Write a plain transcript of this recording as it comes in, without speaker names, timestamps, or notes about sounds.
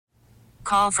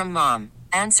call from mom.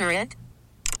 Answer it.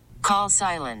 Call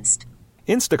silenced.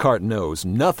 Instacart knows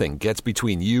nothing gets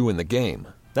between you and the game.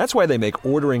 That's why they make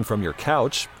ordering from your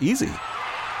couch easy.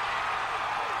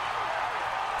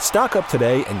 Stock up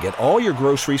today and get all your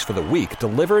groceries for the week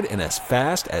delivered in as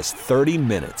fast as 30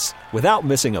 minutes without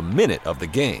missing a minute of the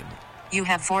game. You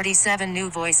have 47 new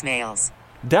voicemails.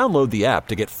 Download the app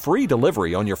to get free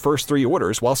delivery on your first 3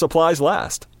 orders while supplies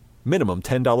last. Minimum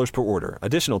 $10 per order.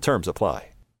 Additional terms apply.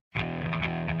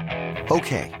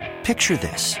 Okay, picture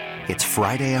this. It's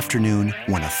Friday afternoon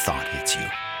when a thought hits you.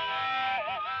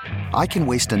 I can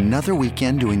waste another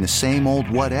weekend doing the same old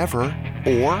whatever,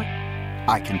 or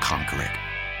I can conquer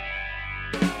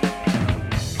it.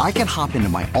 I can hop into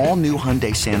my all-new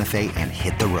Hyundai Santa Fe and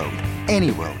hit the road.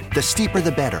 Any road. The steeper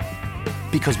the better.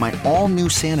 Because my all-new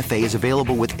Santa Fe is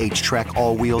available with H-Track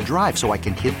all-wheel drive, so I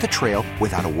can hit the trail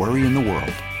without a worry in the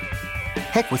world.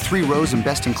 Heck, with 3 rows and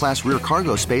best-in-class rear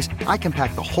cargo space, I can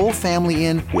pack the whole family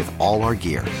in with all our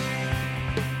gear.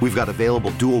 We've got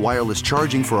available dual wireless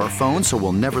charging for our phones, so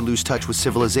we'll never lose touch with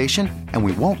civilization, and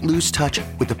we won't lose touch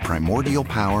with the primordial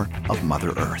power of Mother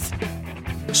Earth.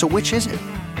 So which is it?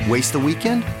 Waste the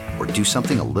weekend or do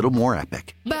something a little more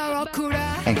epic?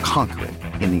 And conquer it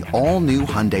in the all-new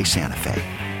Hyundai Santa Fe.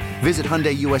 Visit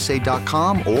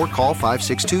HyundaiUSA.com or call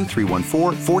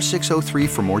 562-314-4603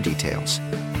 for more details.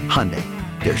 Hyundai,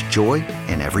 there's joy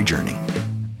in every journey.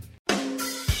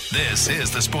 This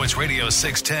is the Sports Radio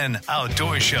 610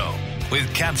 Outdoor Show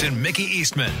with Captain Mickey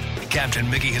Eastman. Captain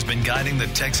Mickey has been guiding the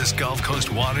Texas Gulf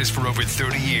Coast waters for over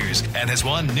 30 years and has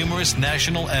won numerous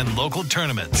national and local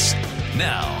tournaments.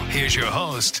 Now, here's your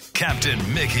host, Captain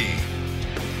Mickey.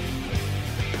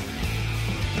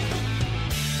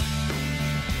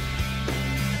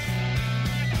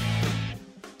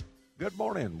 Good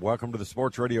morning. Welcome to the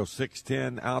Sports Radio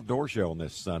 610 Outdoor Show on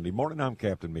this Sunday morning. I'm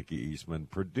Captain Mickey Eastman.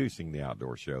 Producing the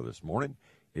Outdoor Show this morning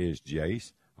is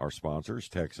Jace, our sponsors,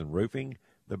 Texan Roofing,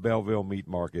 the Belleville Meat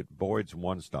Market, Boyd's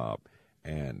One Stop,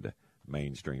 and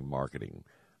Mainstream Marketing.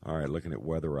 All right, looking at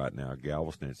weather right now,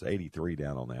 Galveston, it's 83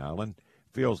 down on the island.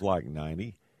 Feels like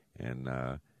 90, and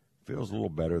feels a little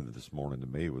better than this morning to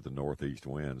me with the northeast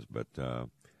winds, but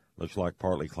looks like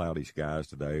partly cloudy skies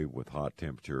today with hot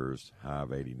temperatures, high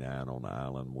of 89 on the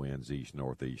island, winds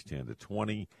east-northeast 10 to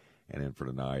 20, and then for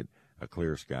tonight, a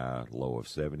clear sky, low of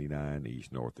 79,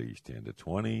 east-northeast 10 to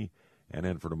 20, and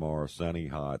then for tomorrow, sunny,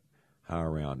 hot, high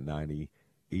around 90,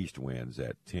 east winds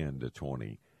at 10 to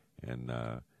 20, and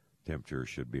temperatures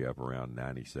should be up around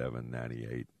 97,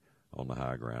 98 on the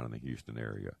high ground in the Houston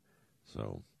area.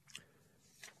 So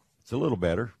it's a little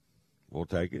better. We'll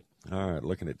take it. All right,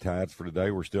 looking at tides for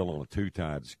today, we're still on a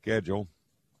 2-tide schedule.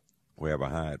 We have a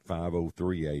high at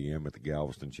 5:03 a.m. at the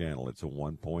Galveston Channel. It's a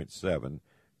 1.7,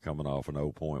 coming off an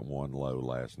 0.1 low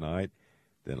last night.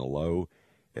 Then a low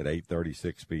at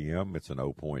 8:36 p.m. It's an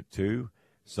 0.2.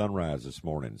 Sunrise this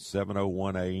morning,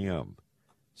 7:01 a.m.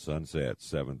 Sunset,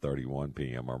 7:31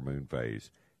 p.m. Our moon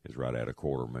phase is right at a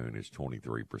quarter moon. It's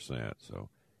 23%. So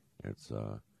it's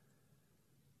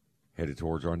headed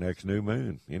towards our next new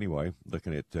moon. Anyway,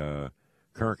 looking at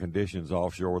current conditions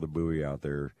offshore the buoy out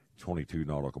there, 22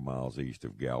 nautical miles east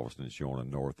of Galveston, showing a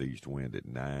northeast wind at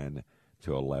 9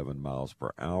 to 11 miles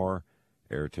per hour.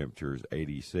 Air temperature is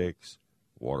 86,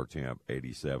 water temp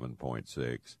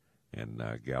 87.6, and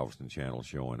Galveston Channel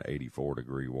showing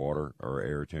 84-degree water, or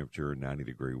air temperature,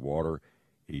 90-degree water,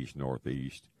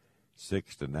 east-northeast,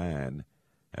 6 to 9.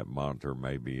 That monitor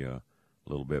may be a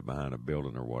little bit behind a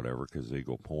building or whatever, because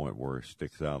Eagle Point, where it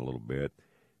sticks out a little bit,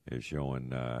 is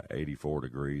showing 84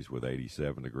 degrees with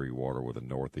 87-degree water with a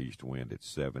northeast wind at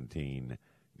 17,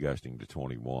 gusting to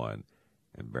 21.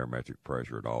 And barometric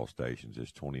pressure at all stations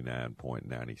is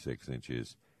 29.96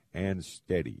 inches and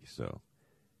steady. So,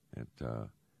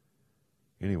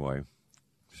 anyway,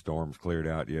 storms cleared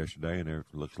out yesterday, and it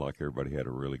looks like everybody had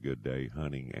a really good day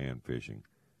hunting and fishing.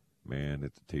 Man,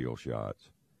 it's the teal shots.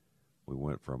 We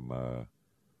went from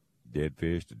dead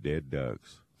fish to dead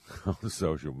ducks on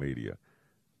social media.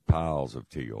 Piles of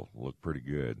teal. Looked pretty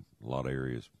good. A lot of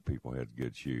areas people had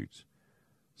good shoots.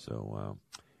 So,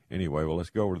 anyway, well, let's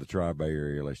go over to the Tri-Bay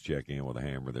area. Let's check in with a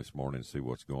hammer this morning and see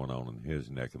what's going on in his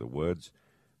neck of the woods.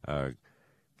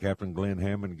 Captain Glenn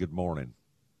Hammond, good morning.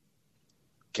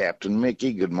 Captain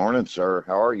Mickey, good morning, sir.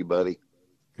 How are you, buddy?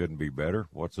 Couldn't be better.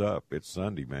 What's up? It's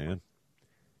Sunday, man.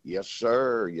 Yes,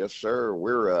 sir. Yes, sir.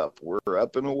 We're up. We're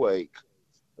up and awake.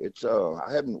 It's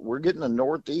we're getting a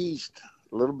northeast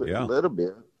a little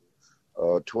bit.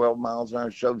 12 miles an hour.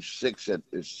 Showed 6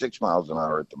 miles an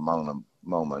hour at the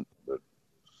moment. But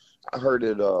I heard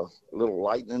it a little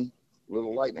lightning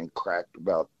little lightning cracked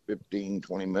about 15,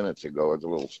 20 minutes ago as a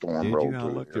little storm rolled through. I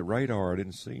looked at radar. I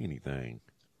didn't see anything.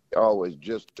 Oh, it's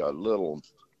just a little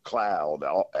cloud.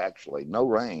 Actually, no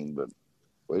rain, but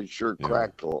it sure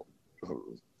cracked.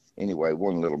 Anyway,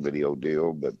 one little bitty old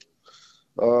deal. But,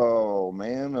 oh,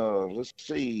 man, let's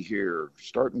see here.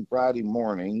 Starting Friday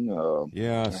morning.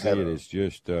 I see it. It's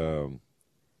just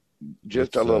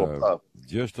a little puff.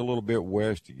 Just a little bit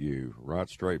west of you, right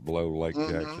straight below Lake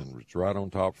Jackson. It's right on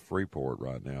top of Freeport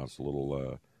right now. It's a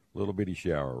little bitty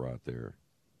shower right there.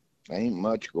 Ain't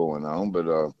much going on,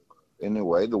 but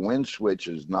anyway, the wind switch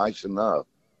is nice enough.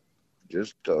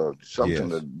 Just something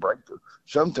to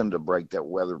break that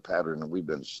weather pattern that we've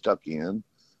been stuck in.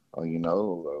 I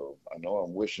know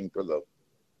I'm wishing for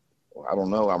I don't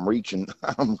know. I'm reaching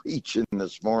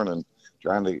this morning,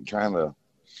 trying to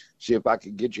see if I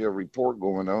could get you a report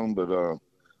going on. But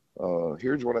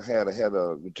here's what I had. I had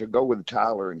to go with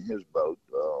Tyler in his boat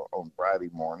on Friday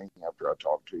morning after I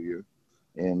talked to you,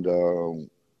 and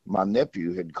my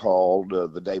nephew had called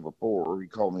the day before. He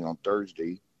called me on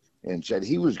Thursday and said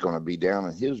he was going to be down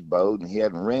in his boat, and he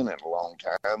hadn't ran it in a long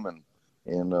time,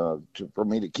 and for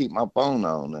me to keep my phone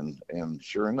on, and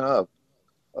sure enough,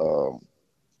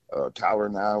 Tyler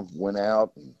and I went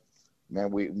out, and man,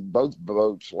 we both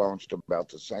boats launched about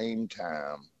the same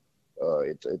time.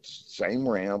 It's the same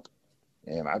ramp,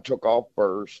 and I took off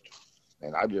first,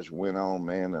 and I just went on,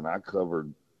 man, and I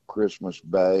covered Christmas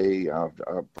Bay,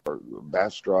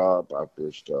 Bastrop.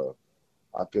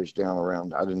 I fished down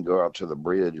around. I didn't go out to the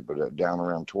bridge, but down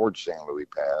around towards San Luis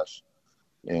Pass,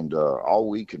 and all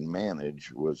we could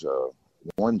manage was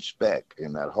one speck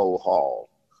in that whole haul.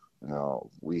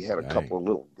 We had a couple of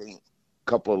little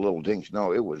dinks.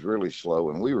 No, it was really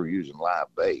slow, and we were using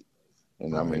live bait,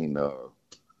 and I mean,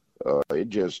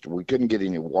 we couldn't get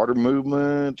any water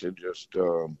movement. It just,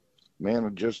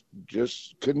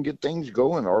 just couldn't get things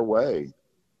going our way.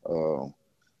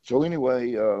 So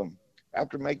anyway,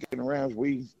 after making rounds,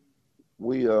 we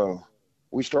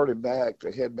started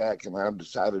to head back, and I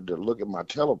decided to look at my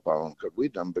telephone because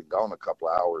we'd been gone a couple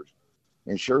of hours.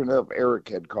 And sure enough, Eric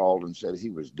had called and said he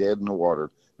was dead in the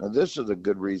water. Now, this is a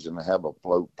good reason to have a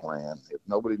float plan. If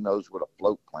nobody knows what a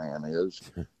float plan is,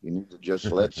 you need to just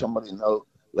let somebody know.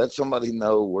 Let somebody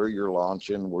know where you're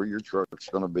launching, where your truck's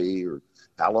going to be, or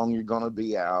how long you're going to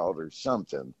be out, or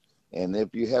something. And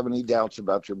if you have any doubts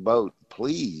about your boat,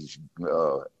 please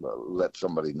let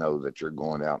somebody know that you're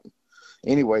going out.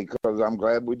 Anyway, because I'm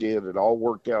glad we did. It all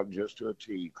worked out just to a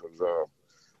T. Because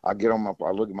I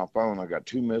look at my phone. I got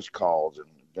 2 missed calls, and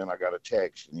then I got a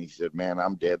text, and he said, "Man,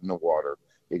 I'm dead in the water."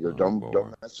 He goes, "Don't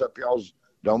mess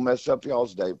up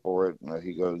y'all's day for it." And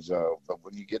he goes, "But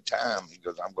when you get time," he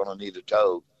goes, "I'm going to need a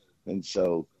tow." And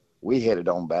so we headed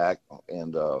on back,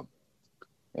 and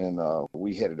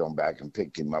we headed on back and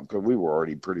picked him up because we were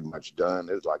already pretty much done.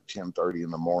 It was like 10:30 in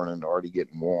the morning, already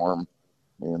getting warm,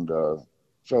 and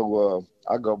so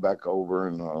I go back over,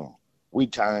 and we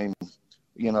time,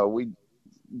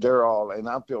 they're all, and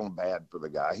I'm feeling bad for the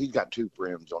guy. He's got 2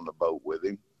 friends on the boat with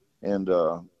him, and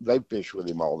they fish with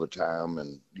him all the time,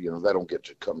 and they don't get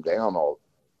to come down a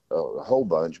whole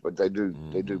bunch, but they do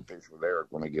fish with Eric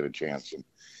when they get a chance. And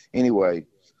anyway,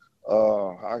 I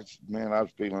was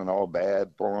feeling all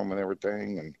bad for him and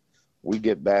everything, and we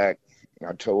get back.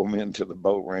 I tow him into the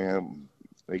boat ramp.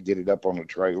 They get it up on the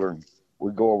trailer.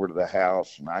 We go over to the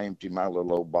house, and I empty my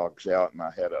little old box out, and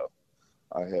I had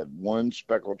 1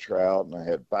 speckled trout, and I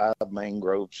had 5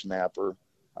 mangrove snapper.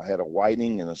 I had a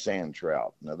whiting and a sand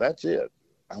trout. Now that's it.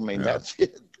 I mean, that's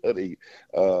it, buddy.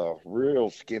 Real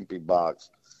skimpy box.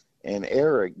 And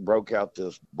Eric broke out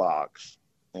this box,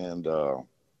 and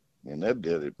that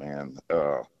did it, man.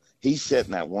 He sat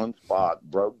in that one spot,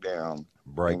 broke down.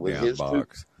 Breakdown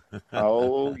box.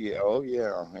 Oh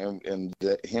yeah. And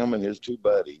him and his 2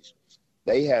 buddies,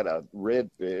 they had a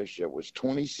redfish that was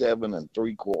 27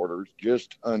 3/4,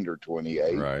 just under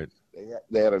 28. Right.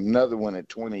 They had another one at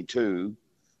 22.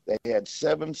 They had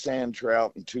 7 sand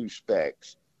trout and 2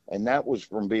 specks. And that was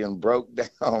from being broke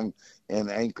down and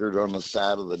anchored on the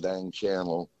side of the dang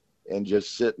channel and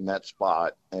just sit in that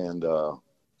spot and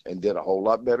did a whole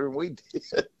lot better than we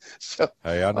did. So,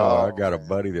 hey, I know I got a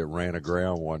buddy that ran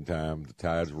aground one time. The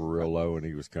tides were real low, and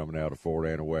he was coming out of Fort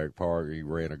Anahuac Park. He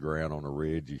ran aground on a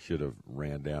ridge. He should have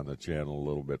ran down the channel a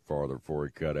little bit farther before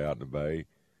he cut out in the bay.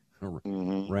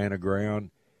 Ran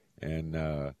aground,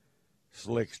 and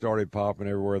slicks started popping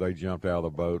everywhere. They jumped out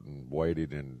of the boat and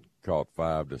waited and caught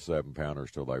 5 to 7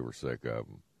 pounders till they were sick of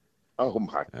them. Oh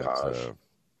my gosh!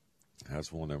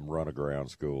 That's one of them run aground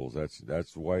schools. That's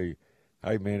the way.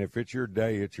 Hey man, if it's your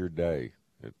day, it's your day.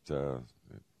 That's right.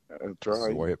 That's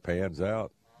the way it pans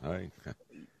out. Hey.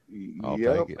 I'll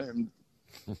Yep, take it.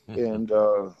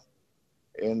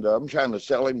 and I'm trying to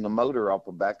sell him the motor off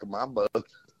the back of my boat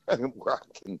where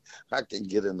I can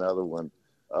get another one.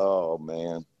 Oh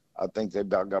man, I think they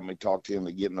about got me talked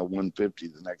into getting a 150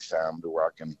 the next time to where I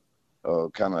can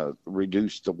kind of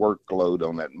reduce the workload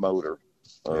on that motor.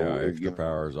 Extra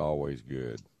power is always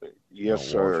good. Yes,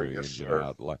 sir. Yes, sir.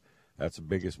 Out. That's the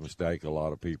biggest mistake a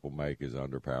lot of people make is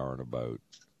underpowering a boat.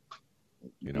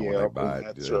 When they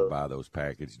buy those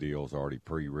package deals already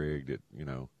pre-rigged,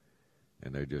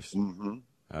 and they just,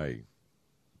 hey,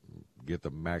 get the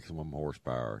maximum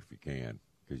horsepower if you can,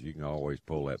 because you can always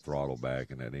pull that throttle back,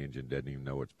 and that engine doesn't even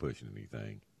know it's pushing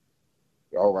anything.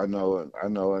 Oh, I know it,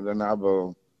 and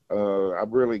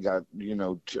I've really got,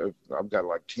 I've got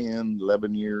like 10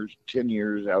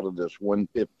 years out of this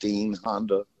 115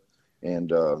 Honda,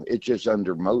 and it's just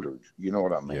under motored. You know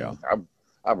what I mean? Yeah.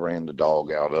 I ran the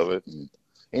dog out of it, and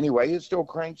anyway, it still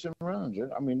cranks and runs.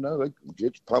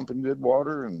 It's pumping good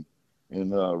water and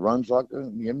runs like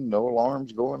no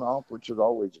alarms going off, which is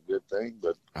always a good thing.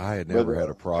 But I had never had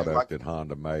a product that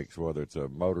Honda makes, whether it's a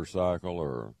motorcycle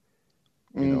or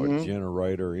a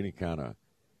generator, any kind of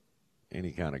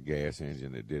gas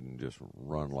engine that didn't just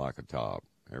run like a top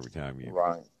every time you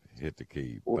hit the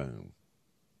key. Boom.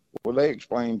 Well, they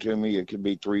explained to me it could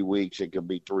be 3 weeks, it could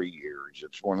be 3 years.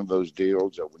 It's one of those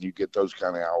deals that when you get those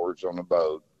kind of hours on a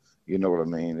boat, you know what I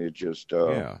mean? It just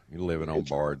you're living on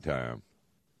borrowed time.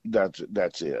 That's it.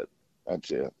 That's it.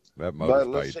 That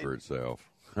motor's paid for itself.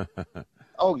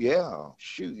 Oh yeah,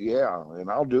 shoot, yeah,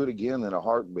 and I'll do it again in a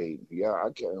heartbeat. Yeah, I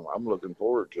can. I'm looking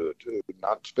forward to it too.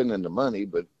 Not spending the money,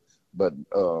 but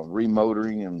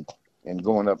remotoring and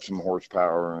going up some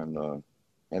horsepower, and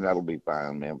that'll be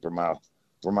fine, man.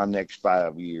 For my next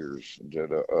 5 years of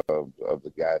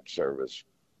the guide service.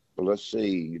 But let's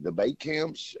see, the bait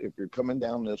camps, if you're coming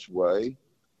down this way,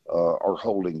 are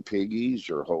holding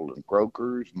piggies or holding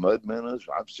croakers, mud minnows.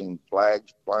 I've seen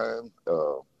flags flying.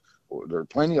 There are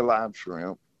plenty of live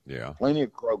shrimp, plenty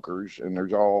of croakers, and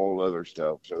there's all other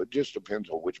stuff. So it just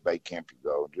depends on which bait camp you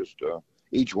go. Just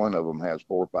each one of them has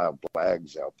 4 or 5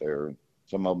 flags out there.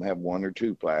 Some of them have 1 or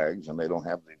 2 flags, and they don't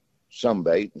have some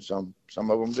bait, and some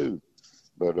of them do.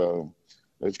 But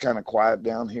it's kind of quiet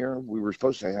down here. We were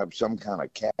supposed to have some kind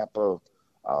of Kappa,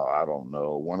 I don't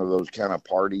know, one of those kind of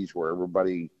parties where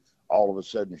everybody all of a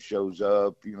sudden shows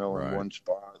up, in one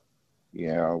spot.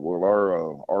 Yeah, well,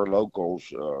 our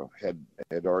locals had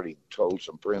already told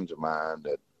some friends of mine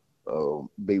that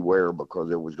beware because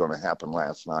it was going to happen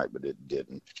last night, but it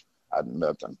didn't. I had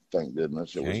nothing, thank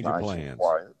goodness. It was nice and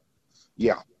quiet.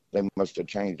 Yeah, they must have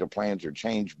changed the plans or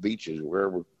changed beaches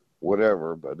wherever.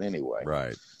 Whatever, but anyway.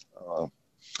 Right.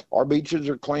 Our beaches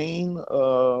are clean.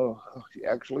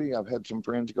 Actually, I've had some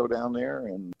friends go down there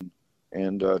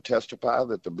and testify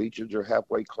that the beaches are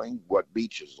halfway clean. What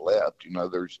beach is left?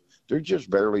 There's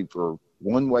just barely for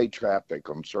one-way traffic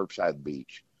on Surfside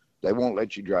Beach. They won't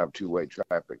let you drive two-way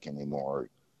traffic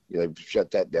anymore. They've shut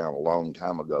that down a long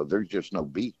time ago. There's just no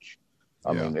beach.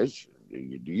 I mean, it's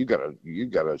you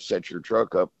gotta set your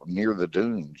truck up near the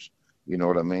dunes. You know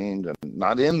what I mean? And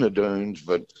not in the dunes,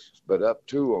 but up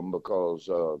to them, because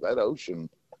that ocean,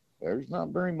 there's not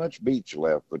very much beach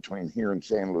left between here and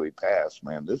San Luis Pass,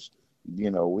 man. This, we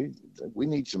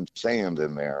need some sand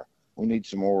in there. We need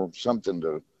some more, something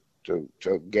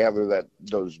to gather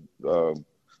those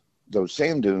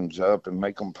sand dunes up and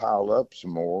make them pile up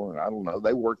some more. And I don't know,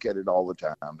 they work at it all the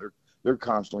time. They're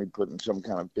constantly putting some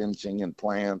kind of fencing and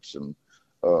plants and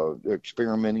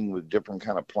experimenting with different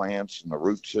kind of plants and the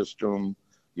root system,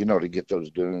 to get those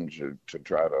dunes to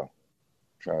try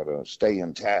to stay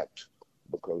intact.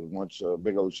 Because once a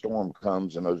big old storm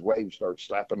comes and those waves start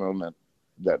slapping on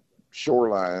that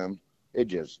shoreline, it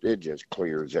just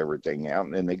clears everything out,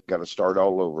 and then they got to start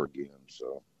all over again.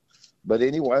 So, but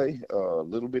anyway,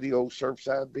 little bitty old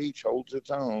Surfside Beach holds its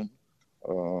own.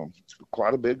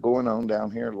 Quite a bit going on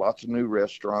down here. Lots of new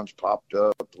restaurants popped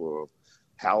up.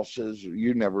 Houses,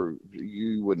 you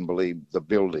wouldn't believe the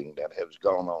building that has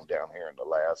gone on down here in the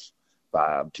last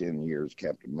 5-10 years,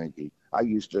 Captain Mickey. I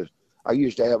used to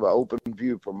have an open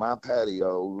view from my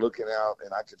patio looking out,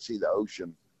 and I could see the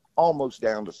ocean almost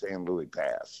down to San Luis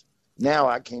Pass. Now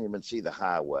I can't even see the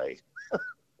highway.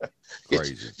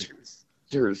 Crazy.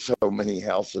 There's so many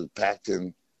houses packed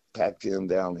in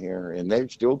down here, and they're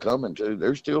still coming too.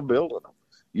 They're still building them.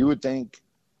 You would think,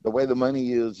 the way the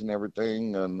money is and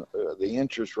everything, and the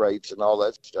interest rates and all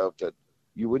that stuff, that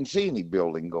you wouldn't see any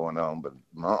building going on. But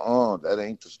that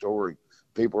ain't the story.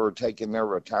 People are taking their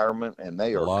retirement, and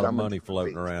they are a lot coming of money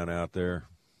floating around out there.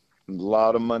 A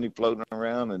lot of money floating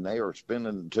around, and they are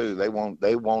spending it too. They want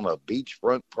a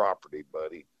beachfront property,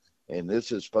 buddy, And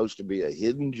this is supposed to be a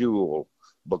hidden jewel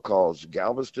because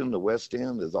Galveston, the West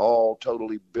End, is all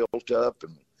totally built up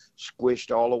and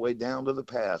squished all the way down to the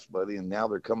pass, buddy. And now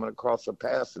they're coming across the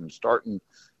pass and starting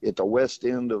at the west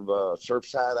end of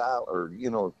Surfside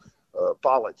Island, or,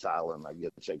 Follett's Island, I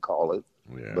guess they call it.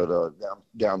 Yeah. But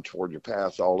down toward your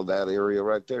pass, all of that area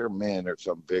right there, man, there's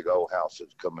some big old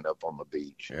houses coming up on the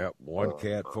beach. Yep, one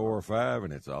cat 4 or 5,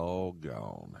 and it's all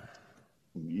gone.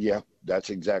 Yeah,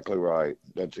 that's exactly right.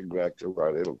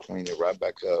 It'll clean it right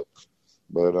back up.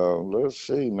 But let's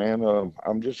see, man.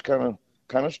 I'm just kind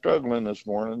of struggling this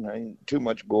morning. Ain't too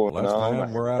much going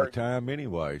on. We're out of time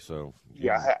anyway, so.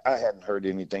 Yeah, I hadn't heard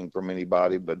anything from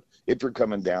anybody, but if you're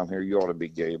coming down here, you ought to be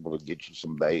able to get you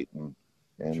some bait, and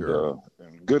sure.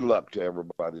 And good luck to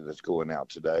everybody that's going out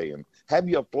today, and have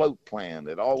your float plan.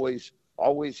 It always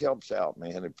helps out,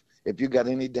 man. If you got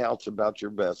any doubts about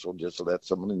your vessel, just let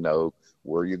somebody know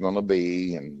where you're going to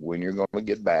be and when you're going to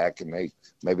get back, and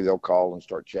maybe they'll call and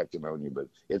start checking on you. But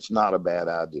it's not a bad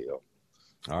idea.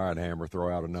 All right, Hammer,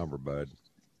 throw out a number, bud.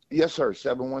 Yes, sir.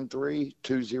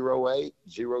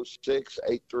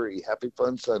 713-208-0683. Happy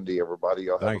Fun Sunday, everybody.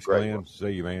 Y'all have a great Glenn. one.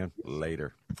 See you, man.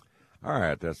 Later. All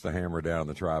right, that's the Hammer down in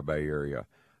the Tri-Bay area.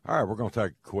 All right, we're going to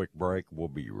take a quick break. We'll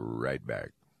be right back.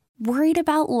 Worried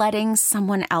about letting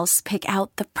someone else pick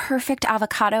out the perfect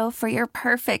avocado for your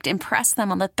perfect impress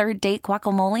them on the third date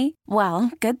guacamole?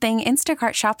 Well, good thing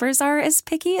Instacart shoppers are as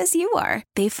picky as you are.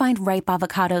 They find ripe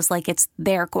avocados like it's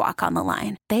their guac on the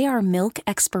line. They are milk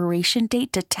expiration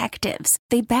date detectives.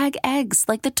 They bag eggs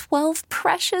like the 12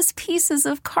 precious pieces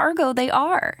of cargo they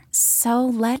are. So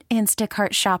let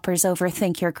Instacart shoppers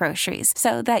overthink your groceries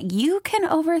so that you can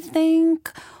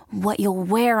overthink what you'll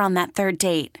wear on that third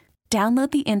date.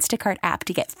 Download the Instacart app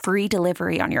to get free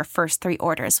delivery on your first 3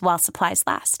 orders while supplies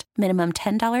last. Minimum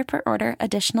 $10 per order.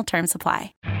 Additional terms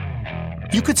apply.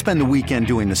 You could spend the weekend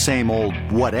doing the same old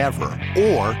whatever,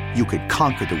 or you could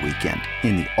conquer the weekend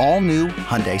in the all-new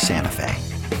Hyundai Santa Fe.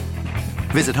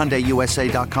 Visit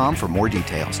HyundaiUSA.com for more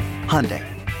details. Hyundai,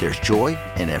 there's joy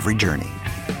in every journey.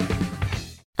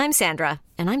 I'm Sandra,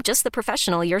 and I'm just the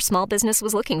professional your small business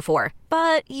was looking for.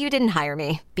 But you didn't hire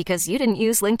me because you didn't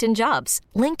use LinkedIn Jobs.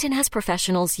 LinkedIn has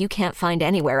professionals you can't find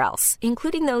anywhere else,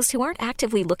 including those who aren't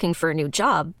actively looking for a new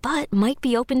job, but might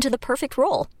be open to the perfect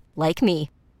role, like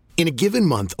me. In a given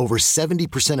month, over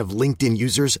 70% of LinkedIn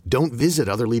users don't visit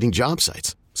other leading job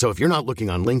sites. So if you're not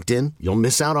looking on LinkedIn, you'll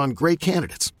miss out on great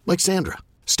candidates like Sandra.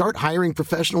 Start hiring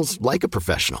professionals like a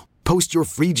professional. Post your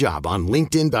free job on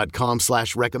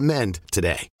linkedin.com/recommend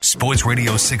today. Sports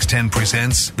Radio 610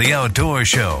 presents The Outdoor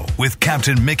Show with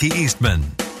Captain Mickey Eastman.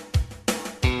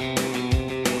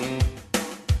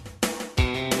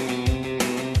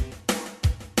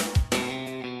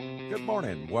 Good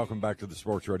morning. Welcome back to the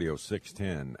Sports Radio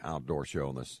 610 Outdoor Show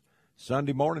on this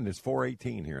Sunday morning. It's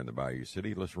 4:18 here in the Bayou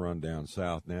City. Let's run down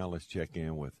south now. Let's check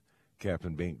in with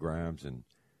Captain Bink Grimes and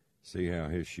see how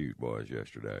his shoot was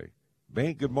yesterday.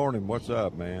 Bink, good morning. What's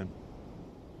up, man?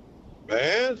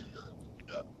 Man,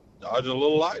 dodging a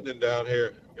little lightning down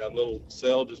here. Got a little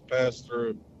cell just passed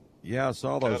through. Yeah, I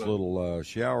saw those little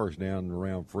showers down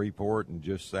around Freeport and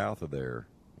just south of there.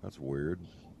 That's weird.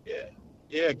 Yeah,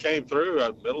 it came through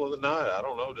in the middle of the night. I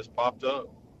don't know, just popped up.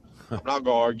 I'm not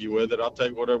going to argue with it. I'll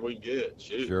take whatever we can get.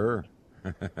 Shoot. Sure.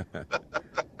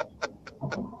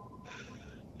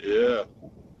 Yeah,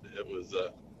 it was.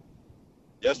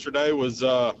 Yesterday was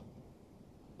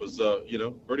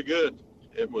pretty good.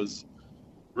 It was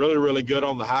really, really good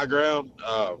on the high ground.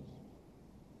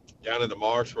 Down in the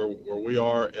marsh where we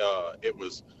are, it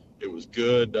was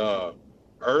good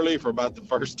early for about the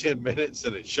first 10 minutes,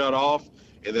 and it shut off,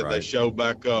 and then they showed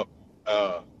back up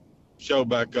about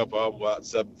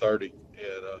 7:30,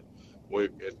 and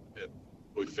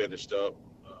we finished up.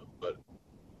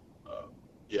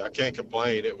 I can't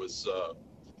complain. It was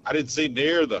I didn't see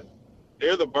near the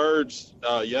birds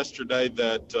yesterday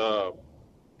that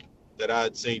I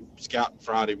had seen scouting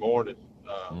Friday morning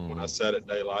when I sat at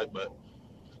daylight, but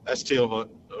that's teal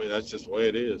hunting. I mean, that's just the way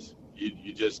it is.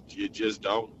 You just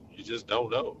don't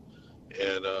know,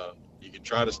 and you can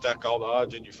try to stack all the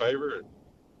odds in your favor,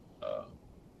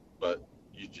 but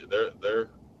they're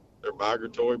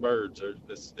migratory birds.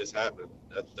 It's happening.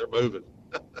 They're moving.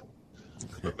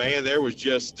 But man, there was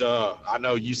just I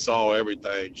know you saw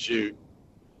everything. Shoot,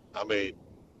 I mean,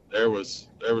 there was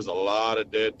a lot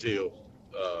of dead teal.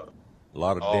 A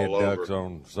lot of dead ducks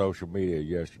on social media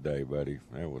yesterday, buddy.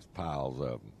 There was piles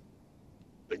of them.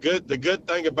 The good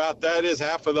thing about that is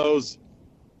half of those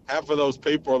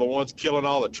people are the ones killing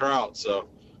all the trout. So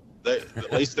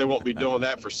at least they won't be doing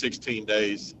that for 16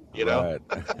 days. You know.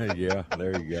 Right. Yeah,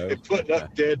 there you go. They're putting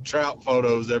up dead trout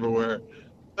photos everywhere.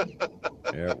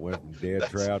 Yeah, it went from dead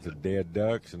trout to dead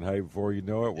ducks, and hey, before you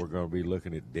know it, we're going to be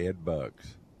looking at dead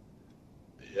bucks.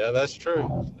 Yeah, that's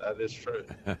true. That is true.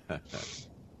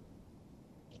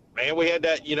 Man, we had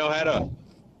that,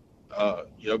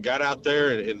 got out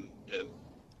there and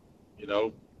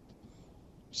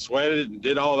sweated and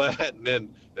did all that, and then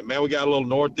man, we got a little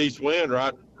northeast wind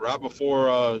right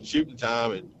before shooting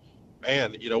time, and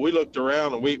man, we looked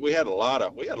around and we had a lot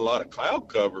of cloud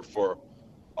cover for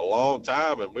a long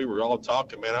time, and we were all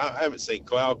talking, man, I haven't seen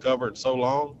cloud cover in so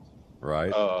long.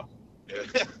 Right.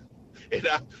 And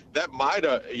that might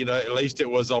have, at least it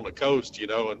was on the coast,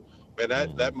 and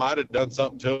man, that might have done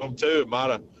something to them too. It might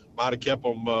have kept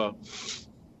them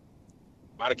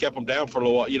down for a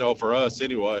little while, for us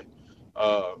anyway.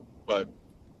 But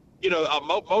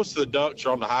most of the ducks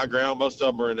are on the high ground. Most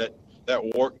of them are in that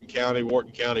Wharton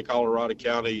County, Colorado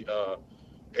County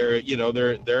area.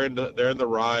 They're in the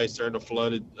rice, they're in the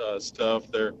flooded stuff.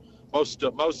 They're most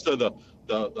of the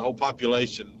whole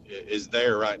population is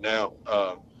there right now.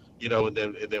 And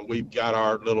then we've got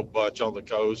our little bunch on the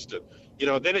coast, and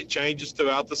then it changes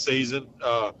throughout the season.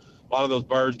 A lot of those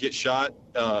birds get shot.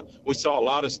 We saw a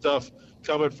lot of stuff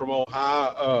coming from on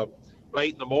high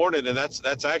late in the morning, and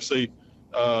that's actually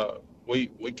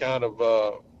we kind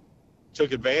of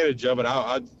took advantage of it.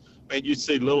 Man, you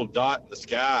see a little dot in the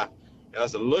sky, and I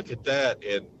said, look at that,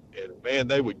 and man,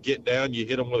 they would get down. You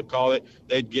hit them with a call,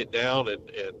 they'd get down and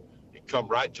come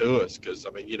right to us, because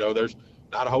there's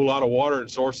not a whole lot of water and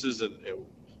sources, and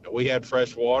we had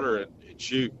fresh water, and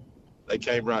shoot, they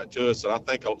came right to us. And I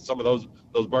think some of those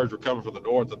birds were coming from the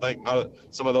north. I think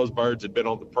some of those birds had been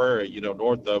on the prairie,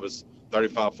 north of us,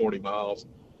 35, 40 miles,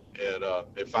 and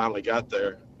it finally got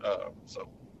there. So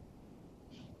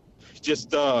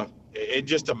it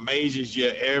just amazes you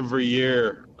every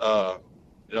year,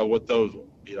 with those,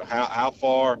 how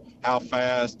far, how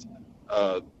fast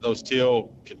those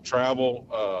teal can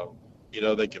travel.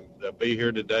 They can be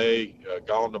here today,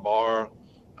 gone tomorrow,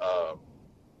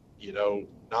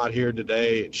 not here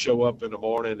today and show up in the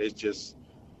morning. It's just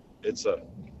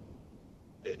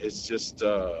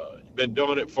been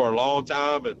doing it for a long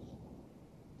time, and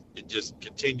it just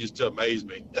continues to amaze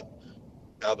me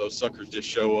how those suckers just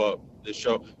show up. They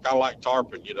show kind of like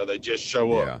tarpon, they just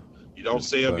show up. You don't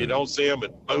see them,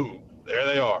 and boom, there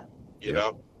they are.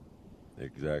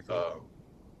 Exactly.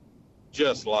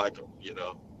 Just like them,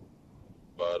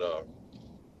 But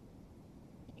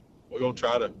we're gonna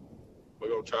try to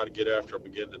get after them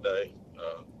again today.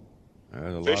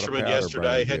 Fishermen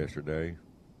yesterday.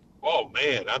 Oh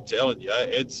man, I'm telling you,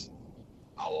 it's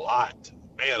a lot.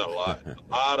 Man, a lot.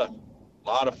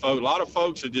 a lot of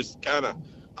folks are just kind of,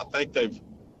 I think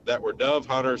that were dove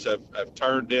hunters have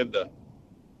turned into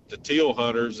teal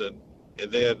hunters, and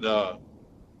then they'll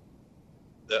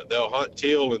hunt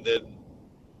teal, and then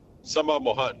some of them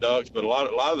will hunt ducks, but a lot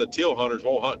of the teal hunters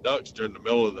won't hunt ducks during the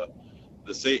middle of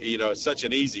the sea. It's such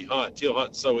an easy hunt. Teal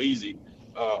hunting's so easy.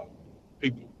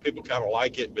 People kind of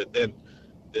like it, but then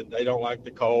they don't like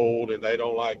the cold, and they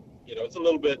don't like, it's a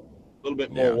little bit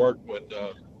more work when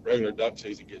regular duck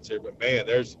season gets here. But man,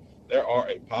 there are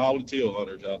a pile of teal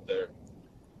hunters out there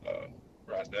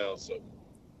right now. So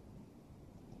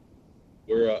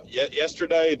we're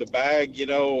yesterday the bag. You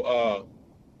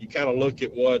kind of look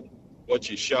at what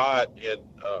you shot, and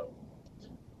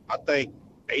I think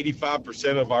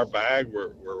 85% of our bag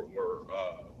were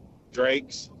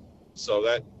drakes. So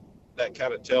that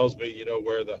kind of tells me,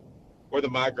 where the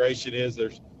migration is.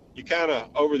 You kind of,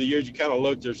 over the years, you kind of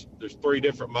look, there's 3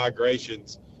 different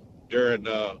migrations during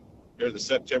the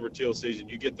September teal season.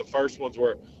 You get the first ones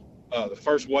where the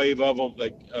first wave of them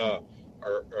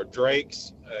are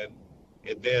drakes,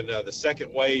 and then the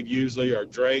second wave usually are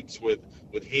drakes with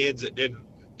hens that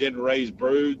didn't raise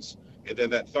broods, and then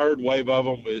that third wave of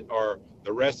them are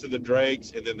the rest of the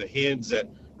drakes, and then the hens that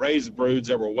raised broods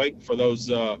that were waiting for those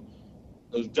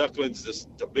ducklings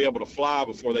to be able to fly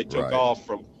before they took off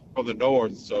from the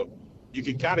north. So you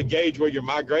can kind of gauge where your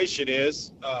migration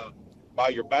is by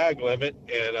your bag limit,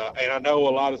 and I know a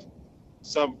lot of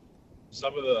some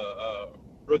of the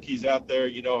rookies out there,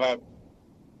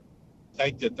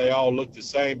 think that they all look the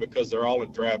same because they're all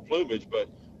in drab plumage, but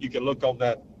you can look on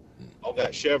that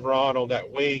chevron on that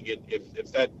wing, and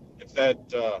if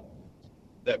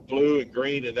that blue and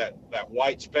green and that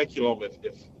white speculum,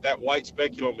 if that white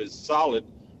speculum is solid,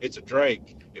 it's a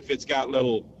drake. If it's got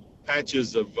little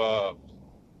patches of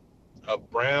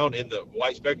brown in the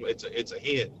white speculum, it's a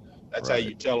hen. That's how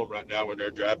you tell them right now when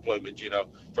they're drab plumage.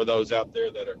 For those out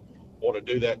there that want to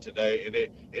do that today, and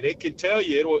it can tell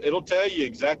you, it'll tell you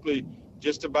exactly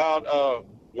just about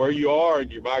where you are in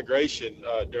your migration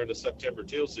during the September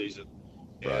teal season.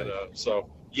 And so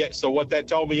So what that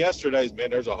told me yesterday is, man,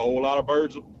 there's a whole lot of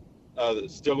birds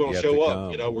that's still going to show up.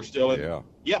 Come. You know, we're still in.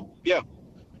 Yeah.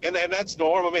 And that's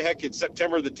normal. I mean, heck, it's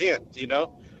September the 10th. You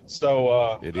know,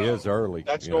 so it is early.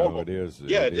 That's normal. It is.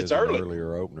 Yeah, it's early. An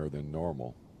earlier opener than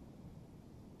normal.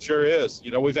 Sure is.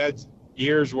 You know, we've had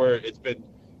years where it's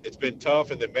been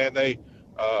tough, and then man,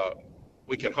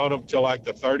 we can hunt them till like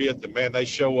the 30th, and man, they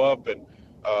show up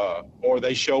or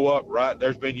they show up right.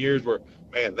 There's been years where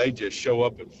man, they just show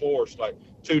up in force like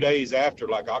 2 days after,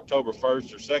 like October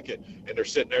 1st or 2nd, and they're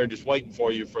sitting there just waiting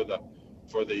for you for the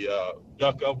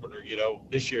duck opener. You know,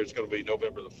 this year it's going to be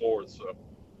November the 4th. So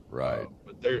right.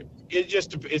 But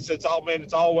it's all, man.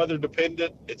 It's all weather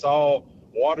dependent. It's all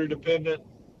water dependent.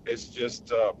 It's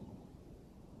just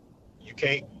you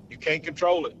can't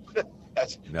control it.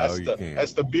 That's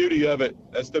the beauty of it.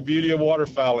 That's the beauty of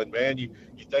waterfowling, man. You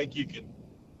think you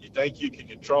can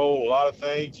control a lot of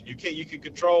things. You can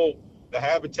control the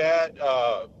habitat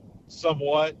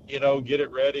somewhat, you know, get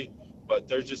it ready, but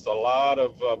there's just a lot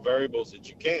of variables that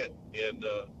you can't, and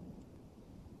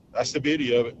that's the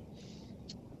beauty of it.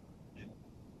 It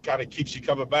kind of keeps you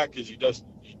coming back because you just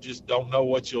don't know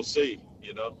what you'll see,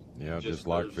 you know. Yeah, just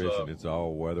like fishing, it's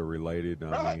all weather related.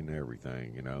 I mean,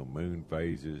 everything, you know, moon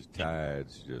phases,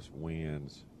 tides, just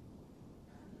winds,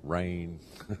 rain,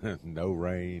 no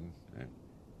rain.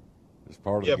 It's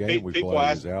part of the game we play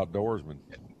as outdoorsmen.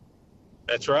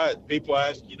 That's right. People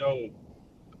ask, you know,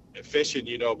 fishing,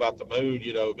 you know, about the moon,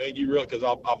 you know, man, you really, because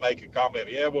I'll make a comment.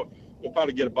 Yeah, we'll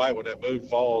probably get a bite when that moon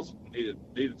falls. Need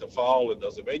it to fall, and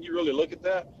does it? Man, you really look at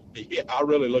that? Yeah, I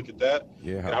really look at that.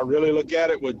 Yeah. And I really look at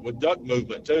it with duck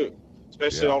movement too,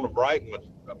 especially on the bright one.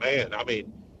 Man, I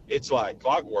mean, it's like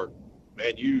clockwork.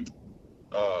 Man,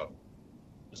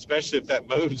 especially if that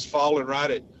moon's falling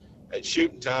right at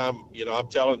shooting time, you know, I'm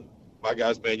telling my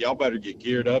guys, man, y'all better get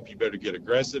geared up. You better get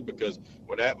aggressive, because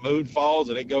when that moon falls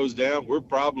and it goes down, we're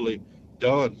probably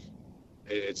done.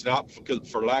 It's not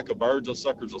for lack of birds. Those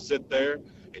suckers will sit there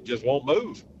and just won't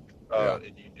move.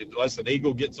 Unless an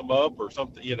eagle gets them up or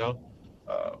something, you know.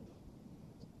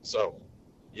 So,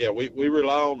 yeah, we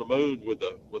rely on the moon with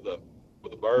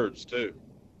the birds too,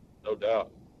 no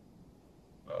doubt.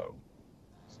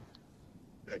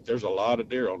 Heck, there's a lot of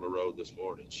deer on the road this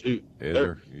morning. Shoot,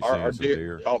 our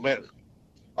deer. Oh man,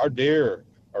 our deer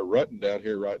are rutting down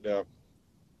here right now.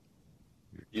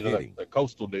 You know, the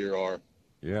coastal deer are.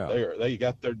 Yeah, they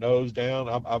got their nose down.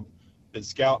 I've been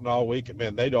scouting all week, and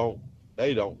man, they don't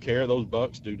care. Those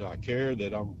bucks do not care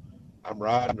that I'm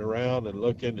riding around and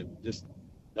looking and just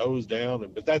nose down.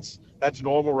 But that's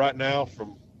normal right now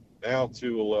from now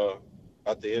to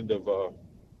at the end of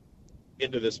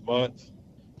this month.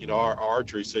 You know, our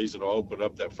archery season will open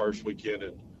up that first weekend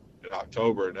in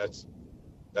October, and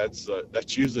that's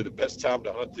usually the best time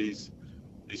to hunt these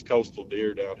coastal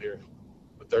deer down here.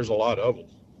 But there's a lot of them.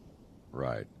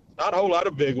 Right. Not a whole lot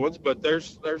of big ones, but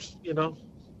there's you know,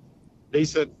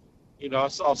 decent. You know, I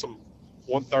saw some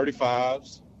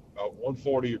 135s,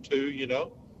 140 or 2, you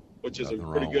know, which is Nothing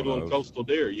a pretty good little coastal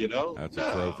deer, you know. That's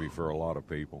a trophy for a lot of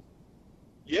people.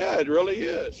 Yeah, it really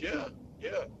is. Yeah.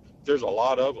 There's a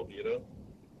lot of them, you know.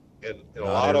 And a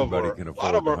lot of them everybody can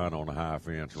afford to hunt on a high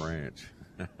fence ranch.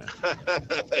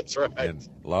 That's right. And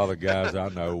a lot of the guys I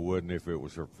know wouldn't if it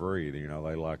was for free. You know,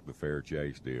 they like the fair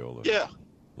chase deal.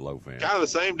 Low fence. Kind of the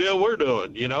same deal we're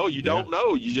doing. You know, you don't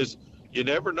know. You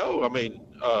never know. I mean,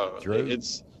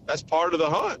 that's part of the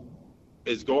hunt,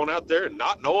 is going out there and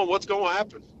not knowing what's going to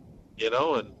happen. You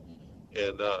know, and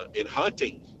in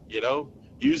hunting, you know,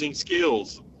 using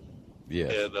skills.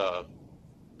 Yes. And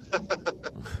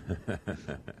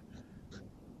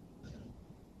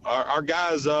our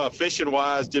guys, fishing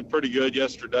wise, did pretty good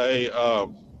yesterday.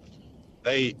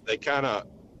 They kind of,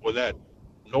 with that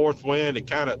north wind,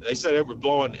 they said it was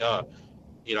blowing.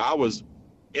 You know, I was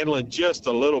inland just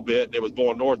a little bit, and it was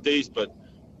blowing northeast, but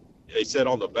they said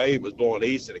on the bay it was blowing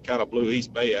east, and it kind of blew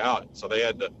East Bay out. So they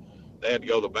had to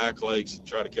go to the back lakes and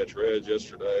try to catch reds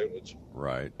yesterday, which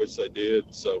they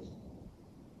did. So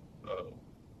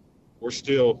we're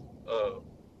still,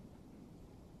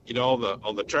 you know,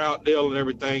 on the trout deal and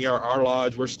everything. Our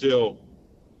lodge, we're you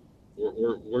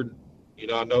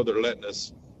know, I know they're letting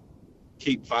us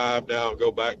keep 5 now and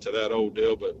go back to that old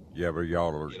deal, but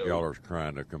y'all are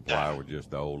trying to comply with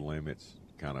just the old limits,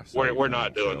 kind of. We're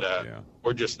not doing that. Yeah.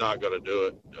 We're just not going to do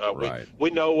it. We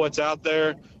know what's out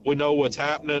there. We know what's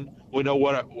happening. We know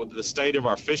what the state of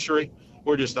our fishery.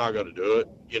 We're just not going to do it.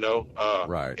 You know.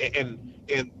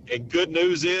 And good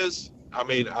news is, I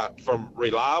mean, from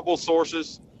reliable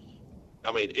sources,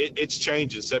 I mean, it's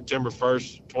changing September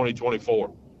 1st,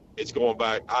 2024. It's going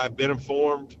back. I've been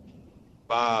informed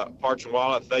by Parks and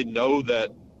Wildlife. They know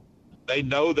that They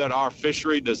know that our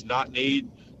fishery does not need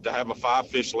to have a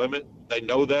 5-fish limit. They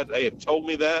know that. They have told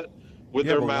me that with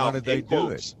their mouth. Why did they do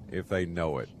quotes. it if they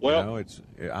know it? Well,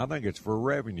 I think it's for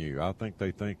revenue. I think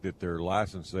they think that their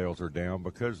license sales are down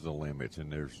because of the limits, and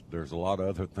there's a lot of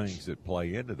other things that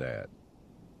play into that.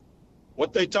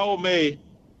 What they told me,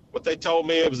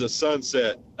 it was a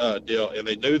sunset deal, and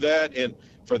they knew that. And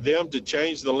for them to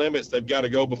change the limits, they've got to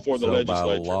go before the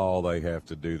legislature. By law, they have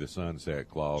to do the sunset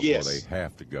clause, yes. Where they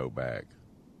have to go back.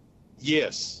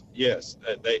 Yes.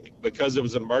 Because it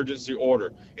was an emergency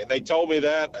order, and they told me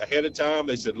that ahead of time.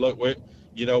 They said, "Look, we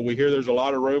hear there's a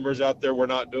lot of rumors out there. We're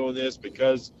not doing this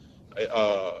because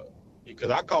I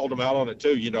called them out on it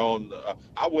too.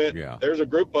 I went. Yeah. There's a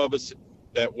group of us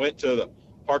that went to the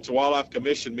Parks and Wildlife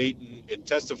Commission meeting and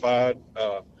testified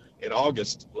in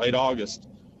August, late August,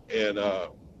 and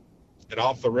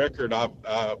off the record, I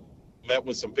met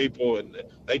with some people, and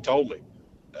they told me,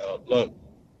 look,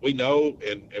 we know,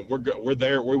 and we're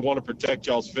there. We want to protect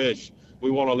y'all's fish.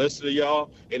 We want to listen to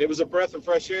y'all. And it was a breath of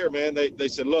fresh air, man. They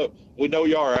said, look, we know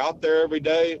y'all are out there every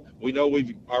day. We know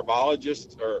our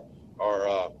biologists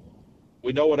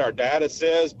we know what our data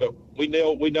says, but we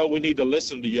know we need to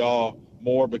listen to y'all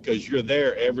more because you're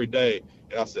there every day.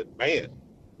 And I said, man,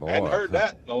 I hadn't heard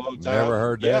that in a long time. Never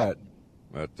heard that.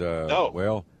 But no.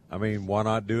 Well, I mean, why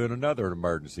not do it another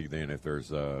emergency then if there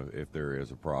is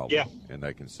a problem? Yeah. And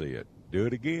they can see it. Do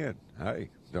it again. Hey,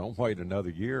 don't wait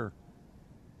another year.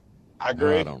 I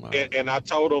agree. I don't know. And I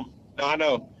told them, I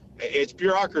know. It's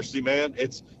bureaucracy, man.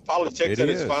 It's politics at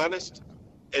its finest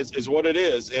is what it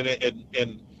is. But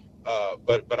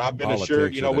I've been politics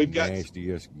assured, we've got the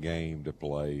nastiest game to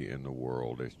play in the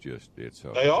world. It's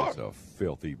a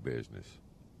filthy business.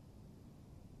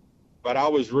 But I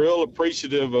was real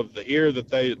appreciative of the ear that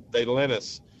they lent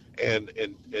us, and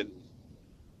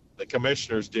the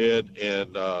commissioners did,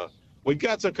 and we've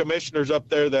got some commissioners up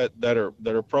there that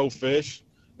are pro fish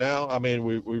now. I mean,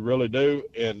 we really do,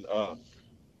 and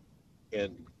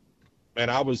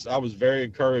man, I was very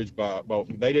encouraged by both.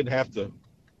 They didn't have to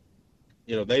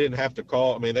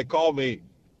call. I mean, they called me,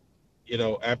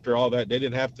 after all that. They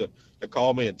didn't have to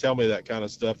call me and tell me that kind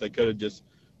of stuff. They could have just,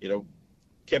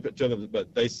 kept it to them.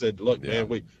 But they said, look, man,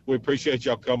 we appreciate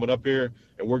y'all coming up here,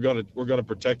 and we're gonna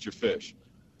protect your fish.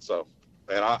 So,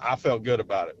 man, I felt good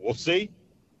about it. We'll see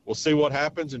what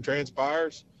happens and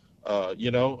transpires. I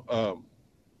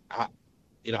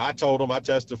told them, I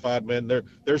testified, man,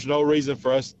 there's no reason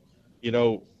for us,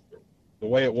 the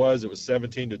way it was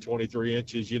 17 to 23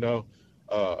 inches,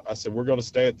 I said, we're going to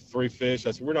stay at the 3 fish.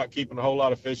 I said, we're not keeping a whole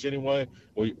lot of fish anyway.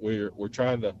 We're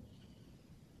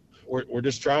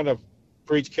just trying to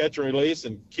preach catch and release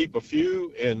and keep a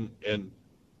few, and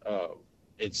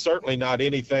it's certainly not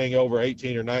anything over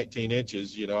 18 or 19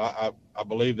 inches. I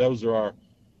believe those are our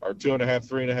 2.5,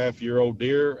 3.5-year-old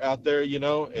deer out there,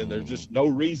 and there's just no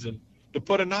reason to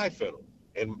put a knife in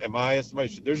them. In my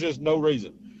estimation, there's just no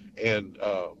reason. And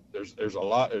there's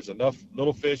enough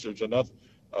little fish. There's enough,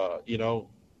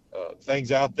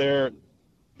 things out there.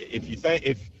 If you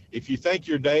think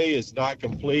your day is not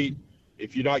complete,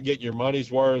 if you're not getting your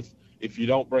money's worth, if you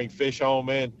don't bring fish home,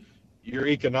 man, your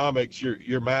economics,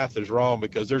 your math is wrong,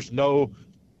 because there's no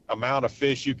amount of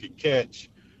fish you could catch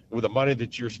with the money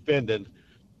that you're spending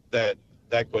that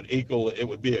would equal. It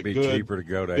would be good cheaper to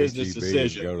go to business H-E-B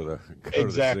decision. Go to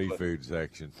the seafood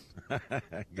section.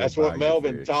 That's what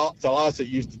Melvin Talassa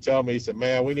used to tell me. He said,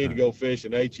 man, we need to go fish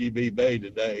in H-E-B Bay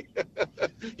today.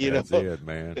 That's it,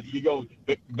 man. You go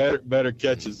better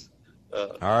catches.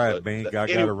 All right, Bink, I got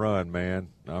to run, man.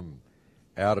 I'm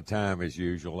out of time as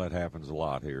usual. That happens a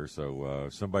lot here. So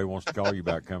somebody wants to call you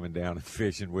about coming down and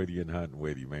fishing with you and hunting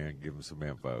with you, man. Give them some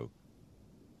info.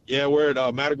 Yeah, we're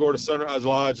at Matagorda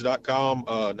SunriseLodge.com,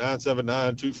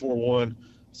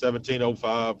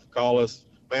 979-241-1705. Call us.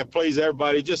 Man, please,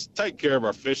 everybody, just take care of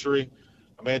our fishery.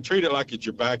 Man, treat it like it's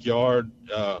your backyard.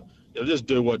 Just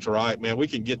do what's right, man. We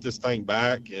can get this thing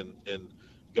back and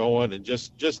going, and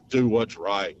just do what's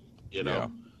right, Yeah,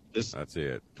 Just that's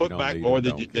it. Put back more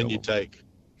than you take.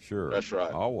 Sure. That's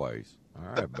right. Always. All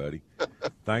right, buddy.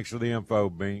 Thanks for the info,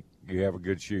 Bink. You have a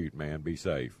good shoot, man. Be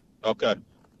safe. Okay.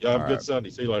 Yeah, have a good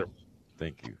Sunday. See you later.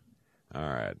 Thank you. All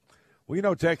right.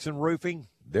 Well, Texan Roofing,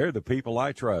 they're the people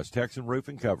I trust. Texan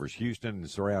Roofing covers Houston and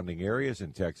surrounding areas,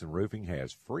 and Texan Roofing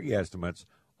has free estimates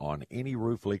on any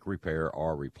roof leak repair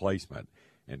or replacement.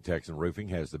 And Texan Roofing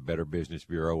has the Better Business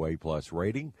Bureau A+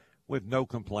 rating with no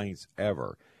complaints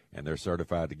ever. And they're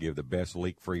certified to give the best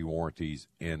leak-free warranties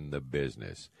in the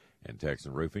business. And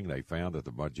Texan Roofing, they found that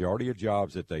the majority of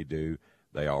jobs that they do,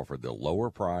 they offer the lower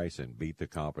price and beat the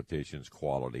competition's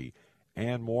quality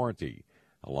and warranty.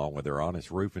 along with their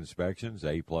honest roof inspections,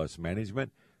 A-plus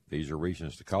management. These are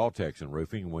reasons to call Texan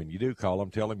Roofing. When you do call them,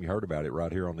 tell them you heard about it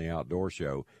right here on the Outdoor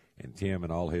Show. And Tim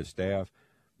and all his staff,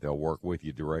 they'll work with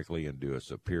you directly and do a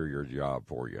superior job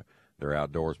for you. They're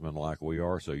outdoorsmen like we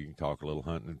are, so you can talk a little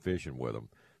hunting and fishing with them.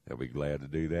 They'll be glad to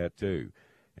do that too.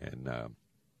 And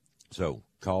so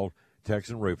call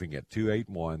Texan Roofing at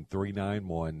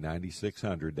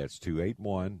 281-391-9600. That's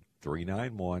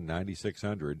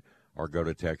 281-391-9600, or go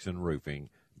to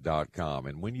TexanRoofing.com.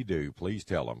 And when you do, please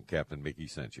tell them Captain Mickey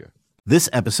sent you. This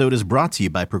episode is brought to you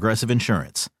by Progressive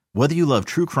Insurance. Whether you love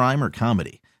true crime or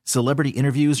comedy, celebrity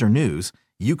interviews or news,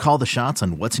 you call the shots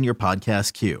on what's in your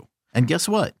podcast queue. And guess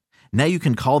what? Now you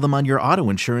can call them on your auto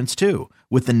insurance too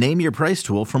with the Name Your Price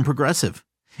tool from Progressive.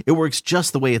 It works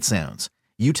just the way it sounds.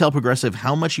 You tell Progressive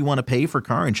how much you want to pay for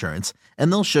car insurance,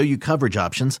 and they'll show you coverage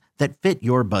options that fit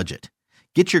your budget.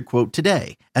 Get your quote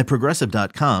today at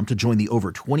Progressive.com to join the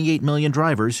over 28 million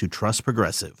drivers who trust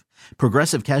Progressive.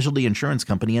 Progressive Casualty Insurance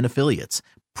Company and Affiliates.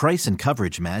 Price and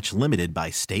coverage match limited by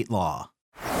state law.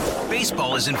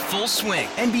 Baseball is in full swing.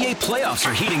 NBA playoffs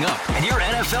are heating up, and your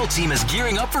NFL team is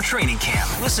gearing up for training camp.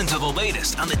 Listen to the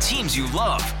latest on the teams you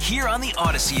love here on the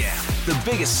Odyssey app. The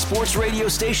biggest sports radio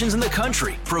stations in the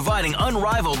country, providing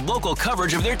unrivaled local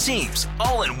coverage of their teams,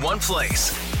 all in one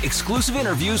place. Exclusive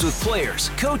interviews with players,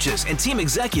 coaches, and team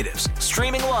executives,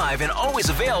 streaming live and always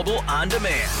available on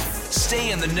demand.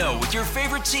 Stay in the know with your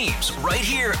favorite teams right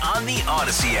here on the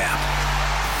Odyssey app.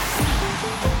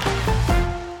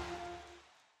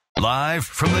 Live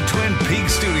from the Twin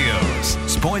Peaks studios,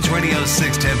 Sports Radio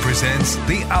 610 presents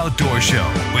The Outdoor Show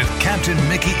with Captain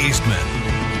Mickey Eastman.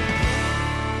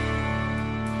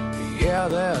 Yeah,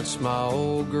 that's my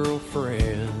old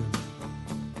girlfriend.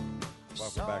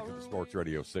 Welcome back to the Sports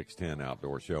Radio 610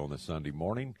 Outdoor Show on this Sunday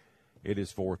morning. It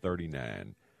is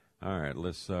 4:39. All right,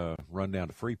 let's run down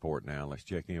to Freeport now. Let's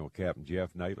check in with Captain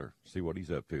Jeff Naylor, see what he's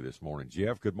up to this morning.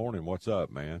 Jeff, good morning. What's up,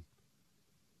 man?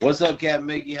 What's up, Captain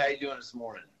Mickey? How you doing this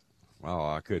morning? Oh,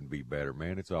 I couldn't be better,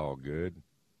 man. It's all good.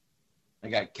 I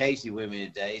got Casey with me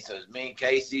today, so it's me and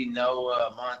Casey. No,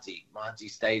 Monty. Monty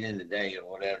stayed in today or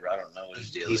whatever. I don't know what his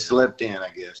deal is. He slipped in,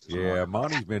 I guess. Yeah,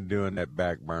 Monty's been doing that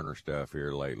back burner stuff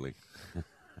here lately.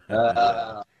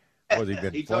 Was he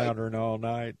been floundering all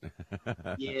night?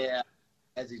 Yeah,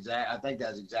 that's exact. I think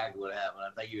that's exactly what happened.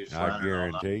 I think he was floundering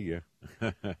all night. I guarantee you.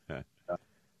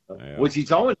 Yeah. Which he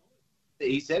told me.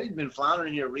 He said he'd been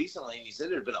floundering here recently, and he said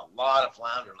there's been a lot of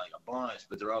floundering, like a bunch,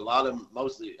 but there are a lot of them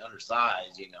mostly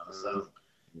undersized, you know. So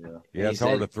yeah, it's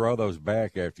hard to throw those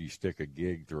back after you stick a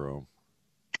gig through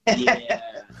them. Yeah,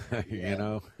 you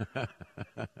know.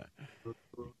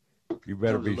 You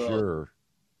better be sure.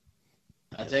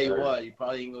 I tell you what, you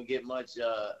probably ain't gonna get much.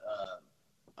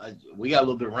 We got a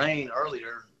little bit of rain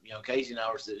earlier. You know, Casey and I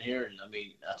were sitting here, and I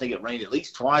mean, I think it rained at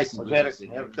least twice. We had a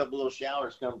couple little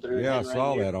showers come through. Yeah, I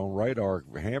saw that on radar.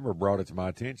 Hammer brought it to my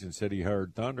attention, said he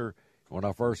heard thunder. When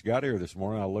I first got here this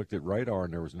morning, I looked at radar,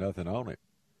 and there was nothing on it.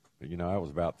 But, you know, I was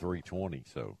about 3:20,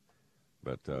 so.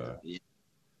 But,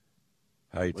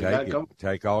 hey,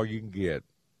 take all you can get.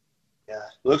 Yeah,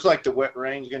 looks like the wet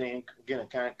rain's going to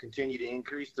kind of continue to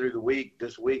increase through the week,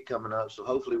 this week coming up. So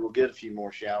hopefully we'll get a few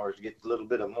more showers, get a little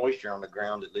bit of moisture on the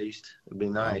ground at least. It'd be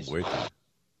nice. I'm with you.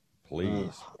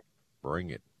 Please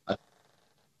bring it. I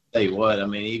tell you what, I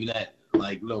mean, even that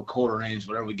like little quarter inch,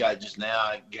 whatever we got just now,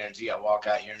 I guarantee I walk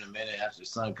out here in a minute after the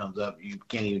sun comes up, you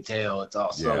can't even tell it's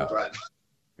all soaked right.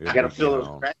 I got to fill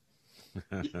those cracks.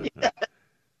 Got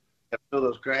to fill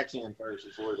those cracks in first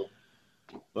before it'll.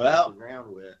 Well,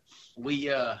 ground wet. We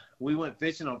went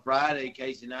fishing on Friday.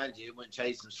 Casey and I went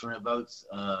chasing shrimp boats.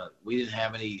 We didn't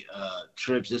have any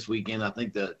trips this weekend. I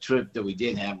think the trip that we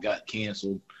did have got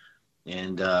canceled.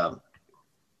 And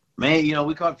man, you know,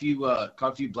 we caught a few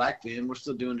blackfin. We're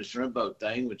still doing the shrimp boat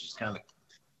thing, which is kind of,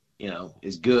 you know,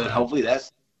 is good. Hopefully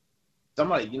that's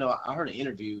somebody. You know, I heard an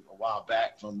interview a while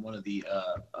back from one of the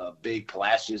big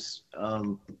Palacios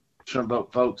shrimp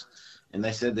boat folks. And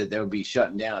they said that they would be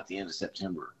shutting down at the end of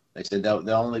September. They said they'll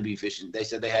only be fishing. They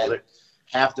said they had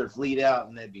half their fleet out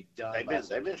and they'd be done.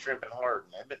 They've been shrimping hard.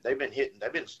 They've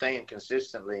been staying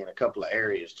consistently in a couple of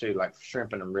areas too, like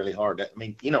shrimping them really hard. I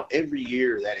mean, you know, every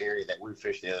year that area that we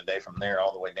fished the other day from there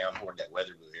all the way down toward that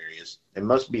Weatherville areas, it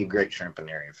must be a great shrimping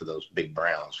area for those big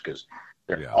browns because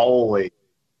they're always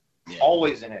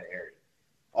in that area.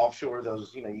 Offshore,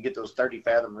 those, you know, you get those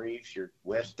 30-fathom reefs, your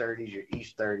west 30s, your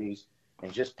east 30s.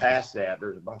 And just past that,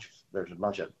 there's a bunch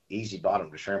of easy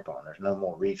bottom to shrimp on. There's no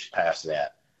more reefs past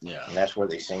that. Yeah. And that's where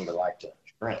they seem to like to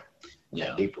shrimp.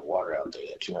 Yeah. Deeper water out there,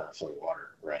 that 200-foot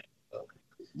water. Right. So,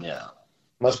 yeah.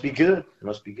 Must be good.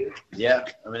 Yeah,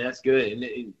 I mean, that's good.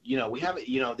 And we have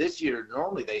it, this year,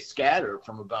 normally they scatter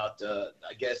from about,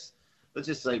 I guess, let's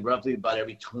just say roughly about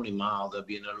every 20 miles, there'll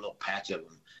be another little patch of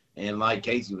them. And like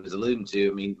Casey was alluding to,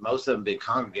 I mean, most of them been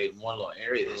congregated in one little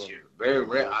area this year. Very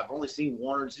rare. I've only seen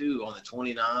one or two on the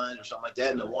 29 or something like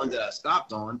that. And the one that I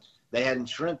stopped on, they hadn't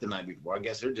shrimp the night before. I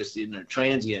guess they're just in their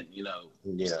transient,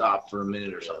 stop for a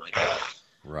minute or something like that.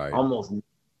 Right. Almost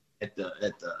at the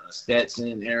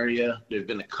Stetson area, there's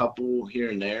been a couple here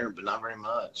and there, but not very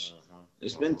much.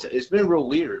 It's been real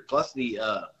weird. Plus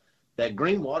that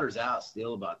green water's out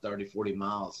still about 30, 40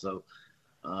 miles. So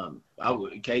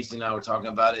Casey and I were talking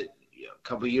about it a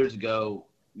couple of years ago.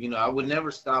 I would never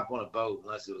stop on a boat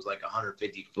unless it was like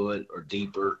 150 foot or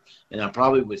deeper, and I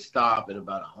probably would stop at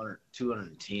about 100,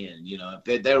 210.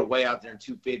 If they were way out there in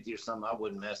 250 or something, I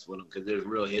wouldn't mess with them because there's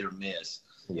real hit or miss.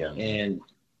 Yeah. And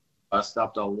I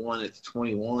stopped on one at the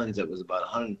 21s that was about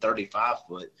 135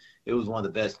 foot. It was one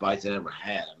of the best bites I ever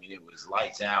had. I mean, it was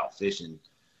lights out fishing.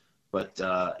 But,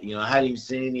 I hadn't even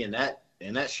seen any in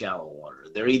that shallow water.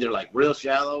 They're either like real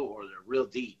shallow or they're real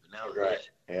deep. And that was right.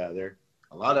 Yeah,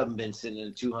 a lot of them been sitting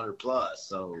in 200 plus.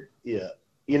 So, yeah.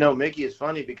 Mickey, it's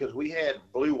funny because we had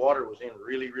blue water was in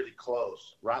really, really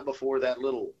close right before that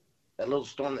little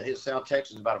storm that hit South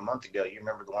Texas about a month ago. You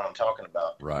remember the one I'm talking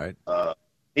about. Right.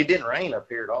 It didn't rain up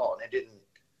here at all, and it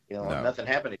didn't, nothing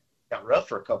happened. It got rough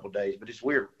for a couple of days, but it's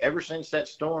weird. Ever since that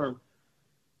storm,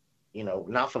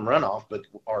 not from runoff, but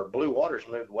our blue water's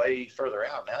moved way further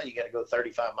out. Now you got to go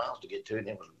 35 miles to get to it, and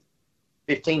it was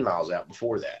 15 miles out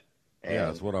before that. And yeah,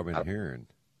 that's what I've been hearing.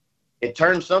 It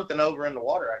turned something over in the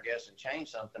water, I guess, and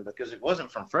changed something because it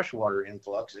wasn't from freshwater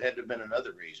influx. It had to have been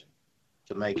another reason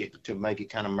to make it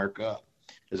kind of murk up.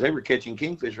 Because they were catching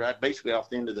kingfish right basically off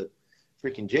the end of the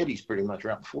freaking jetties pretty much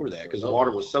right before that because the water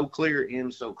was so clear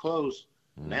in so close.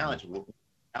 Now it's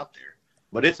out there.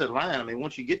 But it's a line. I mean,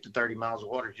 once you get to 30 miles of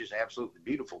water, it's just absolutely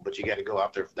beautiful, but you got to go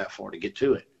out there that far to get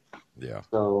to it. Yeah.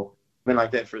 So it's been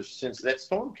like that since that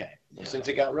storm came, since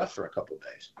it got rough for a couple of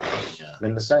days. Yeah.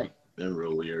 Been the same. Been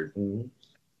real weird.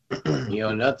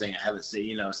 Another thing I haven't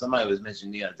seen, somebody was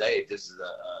mentioning the other day, if this is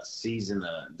a season,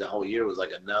 the whole year was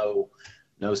like a no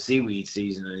seaweed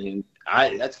season. And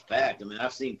that's a fact. I mean,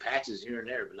 I've seen patches here and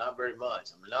there, but not very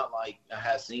much. I mean, not like I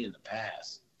have seen in the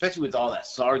past. Especially with all that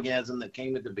sargassum that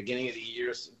came at the beginning of the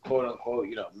year, quote unquote,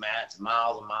 mats,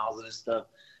 miles and miles of this stuff.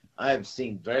 I have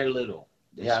seen very little.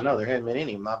 Yeah, I know there hadn't been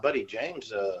any. My buddy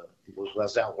James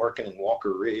was out working in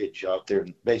Walker Ridge out there,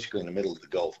 basically in the middle of the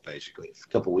Gulf, basically a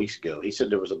couple of weeks ago. He said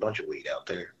there was a bunch of weed out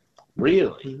there.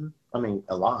 Really? Mm-hmm. I mean,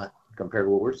 a lot compared to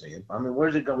what we're seeing. I mean,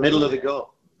 where's it going? Middle of the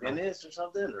Gulf. Venice or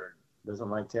something, or doesn't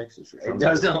like Texas or something. It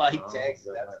doesn't like Texas.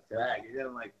 That's a fact. It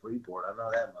doesn't like Freeport. I know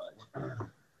that much.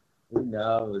 Who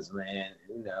knows, man?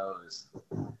 Who knows?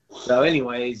 So,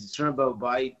 anyways, shrimp boat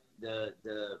bite. The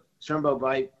shrimp boat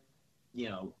bite.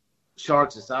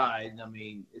 Sharks aside, I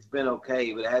mean, it's been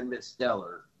okay, but it hadn't been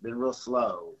stellar. Been real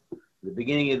slow. The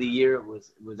beginning of the year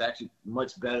was actually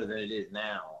much better than it is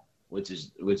now, which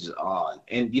is odd.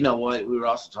 And you know what? We were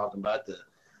also talking about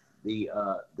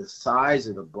the size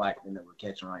of the blackfin that we're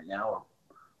catching right now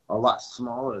are a lot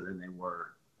smaller than they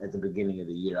were at the beginning of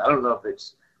the year. I don't know if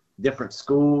it's different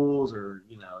schools or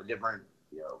different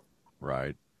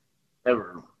right,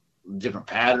 ever different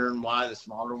pattern why the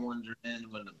smaller ones are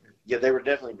in when they were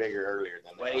definitely bigger earlier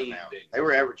than they are now. Bigger. They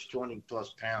were average 20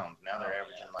 plus pounds. Now they're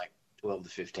averaging like 12 to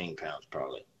 15 pounds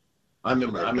probably. I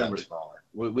remember smaller.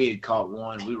 We had caught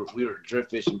one. We were drift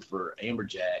fishing for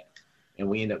amberjack, and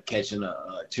we ended up catching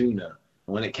a tuna.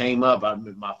 When it came up,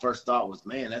 my first thought was,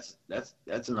 man, that's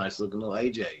a nice looking little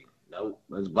AJ. No,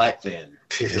 it's blackfin.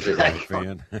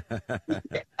 Blackfin.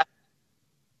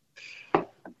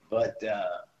 But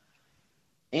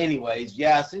anyways,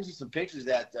 I sent you some pictures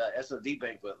at SOD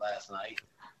banquet last night.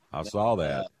 I saw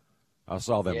that. I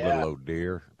saw them little old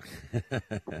deer.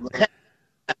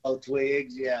 Oh,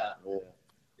 twigs, yeah.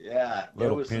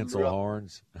 Little pencil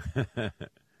horns.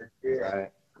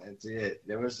 Right. That's it.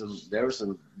 There were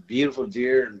some beautiful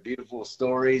deer and beautiful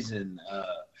stories and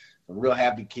some real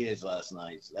happy kids last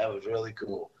night. So that was really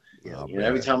cool. Yeah.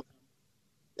 Every time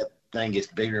that thing gets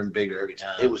bigger and bigger every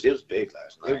time. It was big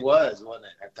last night. It was, wasn't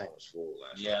it? That thing was full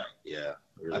last night. Yeah.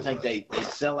 Really I think they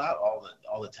sell out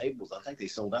all the tables. I think they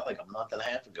sold out like a month and a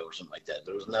half ago or something like that.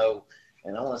 There was no,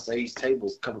 and I want to say these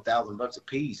tables a couple $1,000 a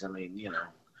piece. I mean,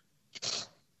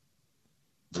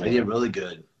 they did really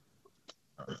good.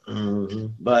 Mm-hmm.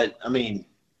 But I mean,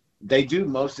 they do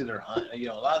most of their hunt. A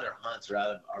lot of their hunts are out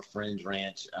of our friend's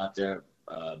ranch out there,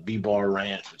 B-Bar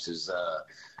Ranch, which is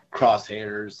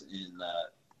Crosshairs, and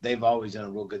they've always done a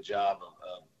real good job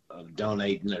of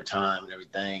donating their time and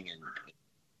everything. And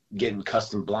getting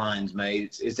custom blinds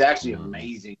made. It's actually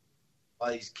amazing. A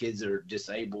lot of these kids are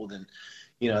disabled, and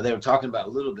they were talking about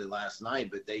a little bit last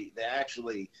night, but they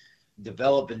actually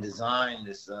develop and design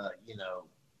this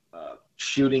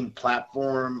shooting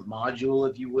platform module,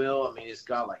 if you will. I mean, it's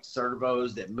got like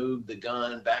servos that move the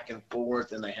gun back and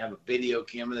forth, and they have a video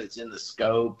camera that's in the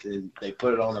scope, and they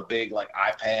put it on a big like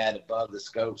iPad above the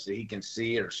scope so he can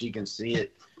see it or she can see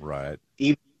it. Right.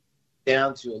 Even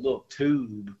down to a little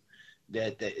tube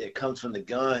that comes from the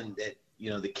gun that,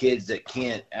 the kids that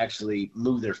can't actually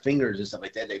move their fingers and stuff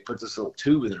like that, they put this little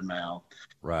tube in their mouth.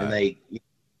 Right. And they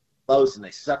close and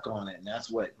they suck on it, and that's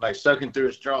what, like sucking through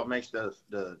a straw, makes the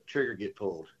trigger get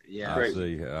pulled. Yeah. I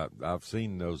see. I've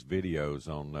seen those videos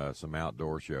on some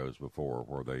outdoor shows before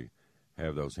where they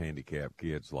have those handicapped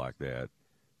kids like that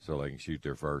so they can shoot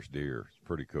their first deer. It's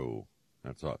pretty cool.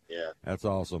 That's all. Yeah. That's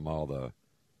awesome. All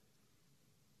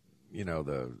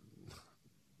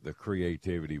the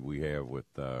creativity we have with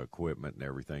equipment and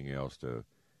everything else to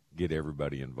get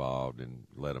everybody involved and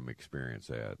let them experience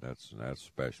that. That's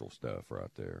special stuff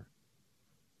right there.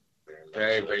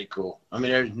 Very, very cool. I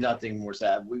mean, there's nothing more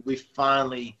sad. We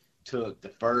finally took the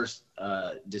first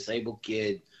disabled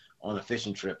kid on a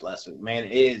fishing trip last week. Man,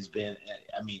 it has been,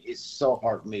 it's so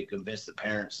hard for me to convince the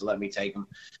parents to let me take them,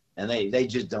 and they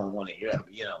just don't want to hear it.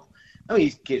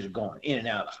 These kids are going in and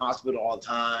out of the hospital all the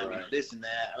time, right. This and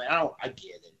that. I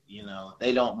get it.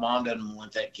 They don't, mom doesn't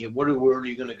want that kid. Where are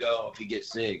you going to go if he gets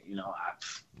sick?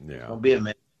 It's going to be a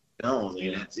minute.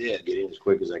 That's it. Get in as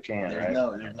quick as I can.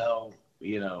 There's no,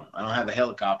 I don't have a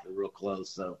helicopter real close,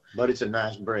 so. But it's a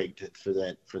nice break for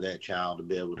that child to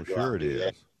be able to go out and do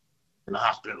that in the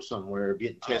hospital somewhere,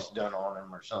 getting tests done on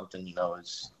him or something.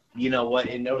 It's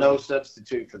no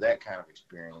substitute for that kind of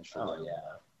experience.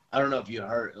 I don't know if you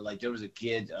heard, like, there was a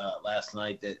kid last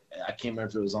night that I can't remember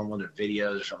if it was on one of their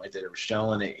videos or something like that. They were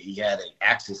showing it. He had an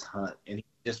axis hunt, and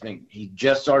he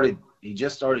just started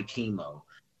chemo,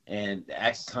 and the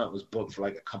axis hunt was booked for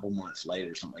like a couple months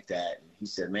later or something like that. And he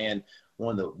said, man,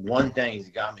 one things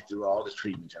that got me through all this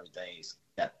treatment and everything is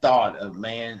that thought of,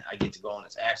 man, I get to go on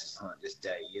this axis hunt this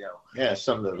day, Yeah, it's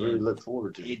something to really look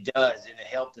forward to. It does, and it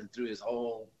helped him through his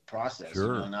whole process.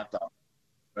 Sure. And I thought,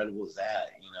 incredible as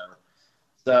that,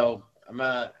 So I'm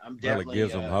definitely. Well, it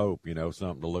gives them hope,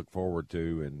 something to look forward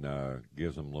to, and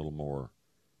gives them a little more.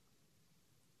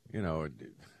 You know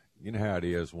how it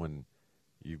is when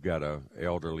you've got a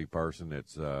elderly person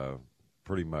that's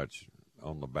pretty much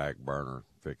on the back burner,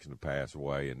 fixing to pass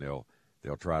away, and they'll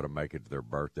try to make it to their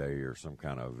birthday or some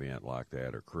kind of event like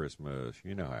that, or Christmas.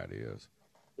 You know how it is.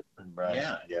 Right.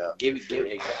 Yeah. Give you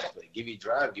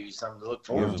drive, give you something to look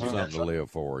forward to. Give them something to live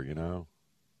for,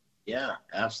 Yeah,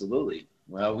 absolutely.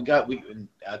 Well,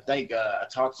 I think I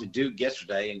talked to Duke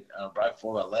yesterday, right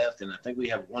before I left, and I think we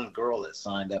have one girl that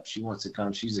signed up. She wants to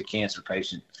come. She's a cancer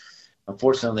patient.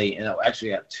 Unfortunately, and I actually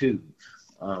have two.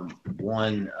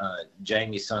 One,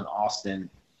 Jamie's son, Austin,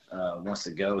 wants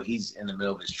to go. He's in the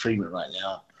middle of his treatment right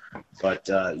now. But,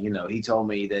 he told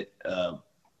me that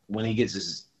when he gets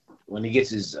his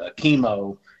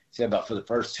chemo, he said about for the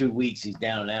first 2 weeks he's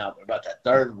down and out, but about that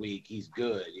third week he's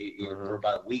good. For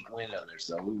about a week window there,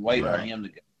 so we wait for him to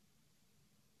go.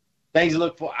 Things to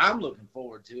look for. I'm looking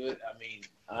forward to it.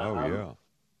 I'm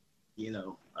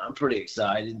pretty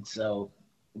excited. So,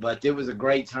 but it was a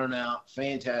great turnout,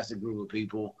 fantastic group of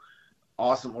people,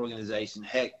 awesome organization.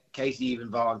 Heck, Casey even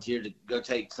volunteered to go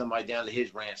take somebody down to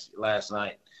his ranch last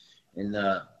night, and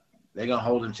they're gonna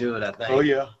hold him to it, I think. Oh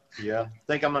yeah. I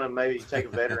think I'm gonna maybe take a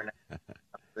veteran.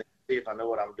 See if I know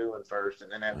what I'm doing first, and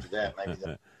then after that, maybe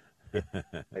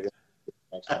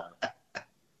next time.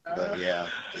 But yeah,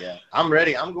 I'm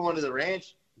ready. I'm going to the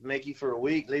ranch, Mickey, for a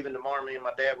week. Leaving tomorrow, me and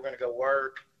my dad, we're going to go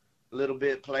work a little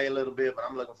bit, play a little bit, but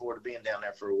I'm looking forward to being down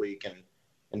there for a week, and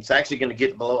it's actually going to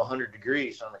get below 100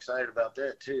 degrees, so I'm excited about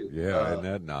that too. Yeah, isn't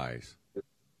that nice?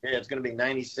 Yeah, it's going to be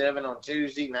 97 on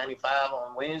Tuesday, 95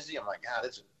 on Wednesday. I'm like, God,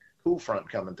 it's a cool front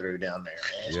coming through down there,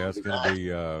 man. It's going to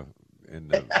be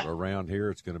around here,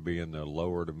 it's going to be in the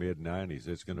lower to mid 90s.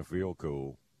 It's going to feel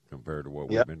cool compared to what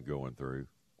we've been going through.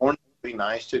 Mornings will be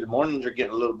nice too. The mornings are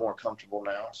getting a little more comfortable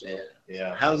now. So,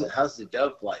 yeah. How's the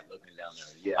dove flight looking down there?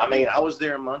 Yeah. I was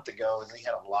there a month ago, and we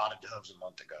had a lot of doves a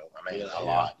month ago. A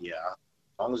lot. Yeah.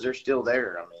 As long as they're still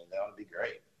there, that would be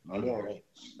great. Great.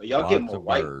 But y'all get more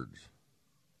white birds.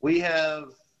 We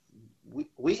have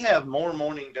more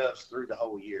mourning doves through the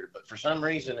whole year, but for some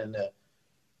reason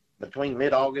between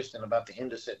mid-August and about the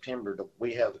end of September,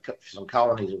 we have some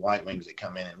colonies of white wings that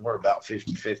come in, and we're about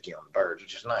 50-50 on the birds,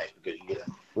 which is nice because you get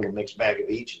a little mixed bag of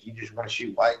each. If you just want to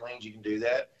shoot white wings, you can do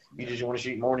that. If you just want to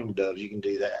shoot mourning doves, you can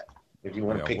do that. If you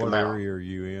want to pick them out. What area are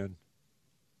you in?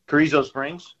 Carrizo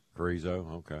Springs. Carrizo,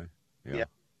 okay. Yeah.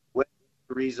 West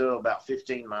Carrizo, about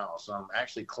 15 miles. So I'm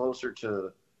actually closer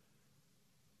to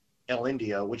El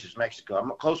Indio, which is Mexico.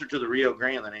 I'm closer to the Rio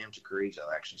Grande than I am to Carrizo,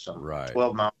 actually. So I'm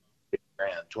 12 miles.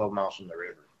 12 miles from the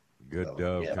river. Good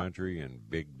dove country and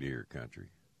big deer country.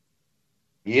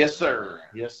 Yes, sir.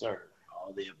 Yes, sir.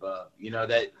 All the above. You know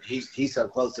that he's so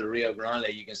close to the Rio Grande,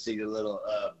 you can see the little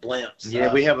blimps. Yeah,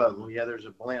 there's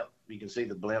a blimp. You can see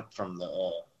the blimp from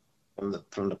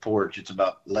the porch. It's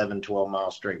about 11, 12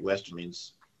 miles straight west of me.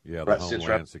 The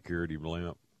Homeland Security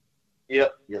blimp.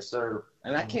 Yep. Yes, sir.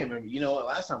 And I can't remember. You know what?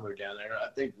 Last time we were down there, I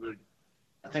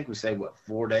think we stayed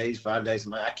 4 days, 5 days.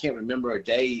 I can't remember a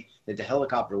day that the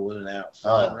helicopter wasn't out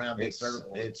flying around big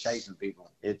circle, chasing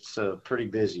people. It's pretty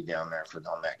busy down there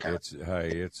on that kind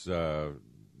of.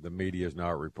 The media's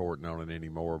not reporting on it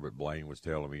anymore, but Blaine was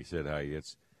telling me, he said, hey,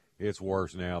 it's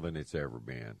worse now than it's ever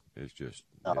been. It's just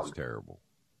it's terrible.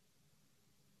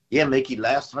 Yeah, Mickey,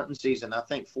 last hunting season, I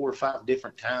think 4 or 5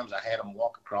 different times I had them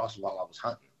walk across while I was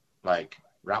hunting, like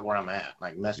right where I'm at,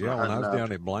 like messing with hunting. When I was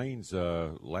down at Blaine's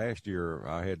last year,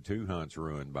 I had 2 hunts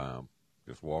ruined by them,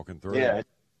 just walking through.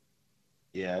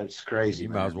 Yeah, it's crazy. You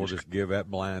might as well just give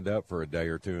that blind up for a day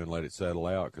or 2 and let it settle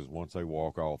out, because once they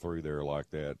walk all through there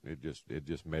like that, it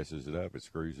just messes it up. It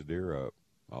screws the deer up.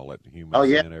 All that human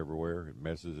sin everywhere, it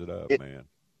messes it up, man.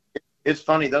 It's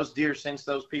funny, those deer sense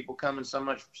those people coming so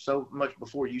much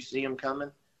before you see them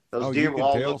coming. Those deer you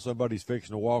can tell somebody's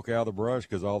fixing to walk out of the brush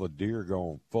because all the deer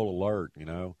going full alert,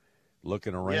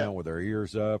 looking around with their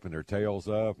ears up and their tails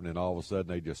up, and then all of a sudden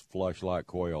they just flush like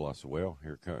quail. I said, well,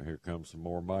 here comes some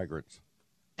more migrants.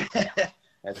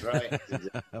 That's right.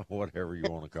 Whatever you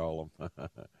want to call them.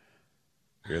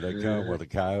 Here they come with a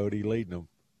coyote leading them.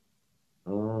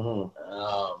 Mm-hmm.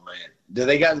 Oh man, do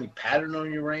they got any pattern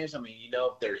on your ranch? I mean,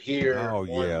 if they're here. Oh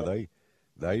yeah,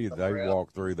 they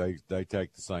walk through. They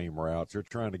take the same routes. They're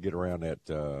trying to get around that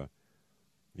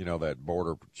that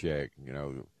border check,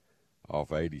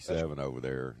 off 87 over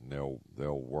there, and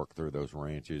they'll work through those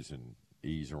ranches and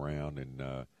ease around,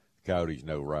 and coyotes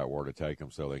know right where to take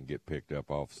them so they can get picked up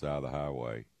off the side of the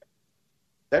highway.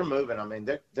 They're moving. I mean,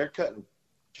 they're cutting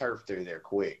turf through there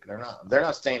quick. They're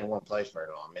not staying in one place very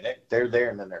long. I mean, they're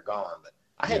there and then they're gone. But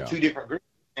I had 2 different groups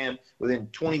and within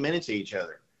 20 minutes of each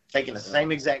other, taking the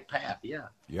same exact path. Yeah.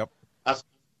 Yep. The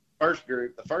first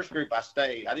group I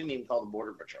stayed, I didn't even call the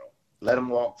border patrol. Let them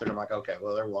walk through. I'm like, okay,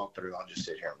 well, they're walk through. I'll just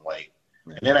sit here and wait.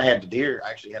 And then I had the deer.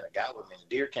 I actually had a guy with me.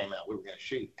 The deer came out. We were going to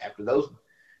shoot. After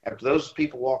those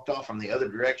people walked off from the other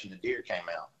direction, the deer came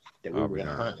out that we were going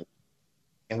to hunt.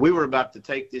 And we were about to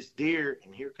take this deer,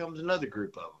 and here comes another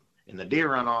group of them. And the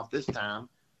deer run off this time.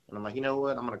 And I'm like, you know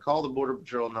what? I'm going to call the border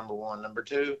patrol, number 1. Number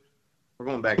 2, we're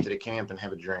going back to the camp and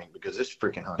have a drink because this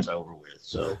freaking hunt's over with.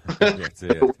 So that's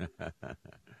it.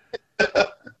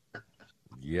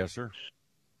 Yes, sir.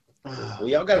 Well,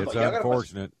 it's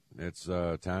unfortunate. It's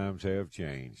times have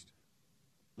changed.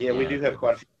 Yeah, we do have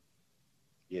quite a few.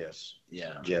 Yes.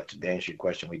 Yeah. Jeff, to answer your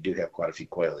question, we do have quite a few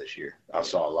quail this year. I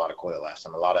saw a lot of quail last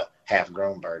time, a lot of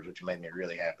half-grown birds, which made me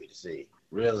really happy to see.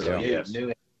 Really? Yeah. Yes.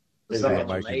 They're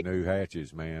making new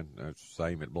hatches, man. That's the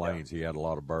same at Blaine's. Yeah. He had a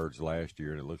lot of birds last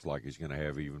year, and it looks like he's going to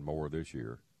have even more this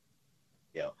year.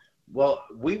 Yeah. Well,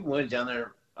 we went down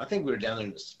there. I think we were down there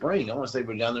in the spring. I want to say we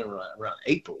were down there around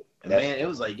April. And, man, it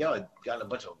was like, it got a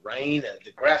bunch of rain.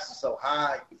 The grass is so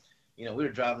high. We were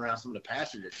driving around some of the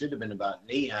pastures that should have been about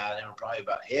knee high. They were probably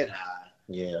about head high.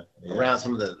 Yeah. Around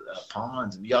some of the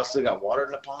ponds. Y'all still got water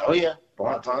in the ponds? Oh, yeah.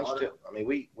 Ponds still. I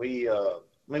mean,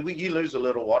 you lose a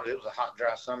little water. It was a hot,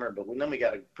 dry summer, but then we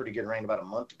got a pretty good rain about a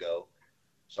month ago.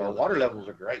 So our water levels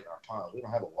are great in our ponds. We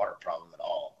don't have a water problem at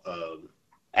all.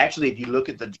 Actually, if you look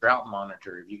at the drought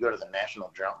monitor, if you go to the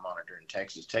National Drought Monitor in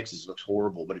Texas looks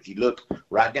horrible. But if you look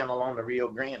right down along the Rio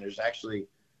Grande, there's actually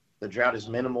the drought is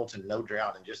minimal to no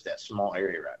drought in just that small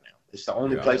area right now. It's the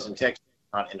only place in Texas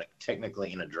not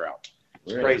technically in a drought.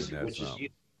 It's crazy, which is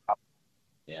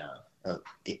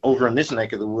over in this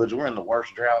neck of the woods, we're in the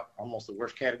worst drought, almost the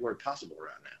worst category possible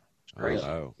right now. It's crazy.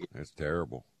 Oh, it's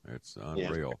terrible. It's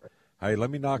unreal. Yeah. Hey,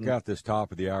 let me knock out this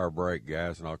top of the hour break,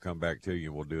 guys, and I'll come back to you,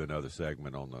 and we'll do another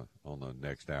segment on the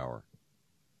next hour.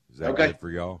 Is that good for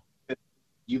y'all?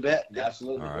 You bet.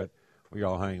 Absolutely. All right. Well,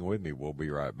 y'all hang with me. We'll be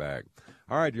right back.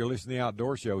 All right, you're listening to the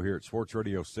Outdoor Show here at Sports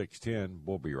Radio 610.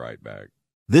 We'll be right back.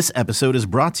 This episode is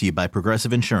brought to you by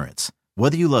Progressive Insurance.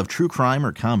 Whether you love true crime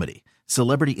or comedy,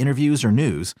 celebrity interviews or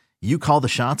news, you call the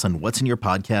shots on what's in your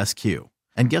podcast queue.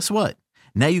 And guess what?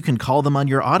 Now you can call them on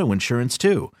your auto insurance,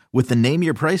 too, with the Name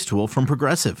Your Price tool from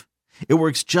Progressive. It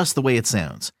works just the way it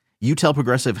sounds. You tell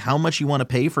Progressive how much you want to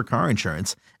pay for car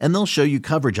insurance, and they'll show you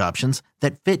coverage options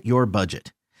that fit your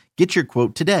budget. Get your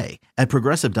quote today at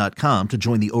Progressive.com to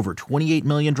join the over 28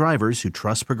 million drivers who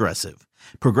trust Progressive.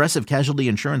 Progressive Casualty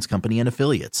Insurance Company and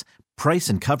Affiliates. Price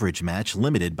and coverage match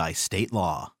limited by state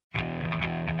law.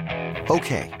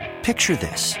 Okay, picture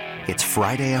this. It's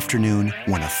Friday afternoon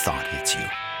when a thought hits you.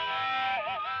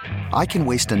 I can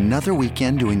waste another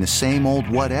weekend doing the same old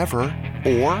whatever,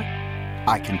 or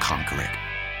I can conquer it.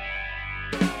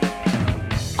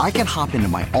 I can hop into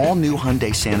my all-new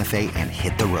Hyundai Santa Fe and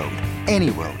hit the road. Any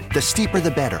road. The steeper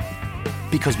the better.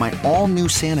 Because my all-new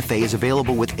Santa Fe is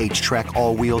available with H-Track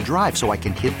all-wheel drive, so I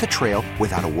can hit the trail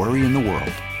without a worry in the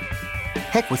world.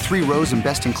 Heck, with 3 rows and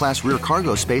best-in-class rear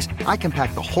cargo space, I can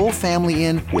pack the whole family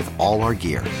in with all our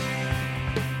gear.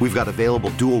 We've got available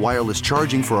dual wireless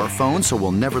charging for our phones, so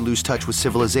we'll never lose touch with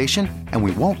civilization, and we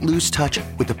won't lose touch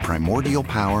with the primordial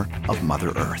power of Mother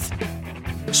Earth.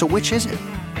 So which is it?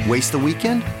 Waste the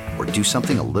weekend or do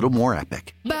something a little more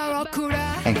epic?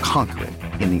 And conquer it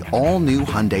in the all-new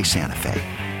Hyundai Santa Fe.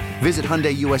 Visit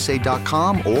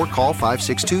HyundaiUSA.com or call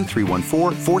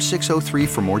 562-314-4603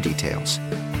 for more details.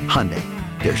 Hyundai,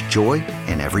 there's joy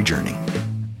in every journey.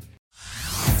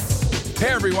 Hey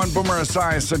everyone, Boomer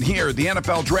Esiason here. The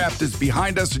NFL Draft is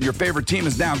behind us and your favorite team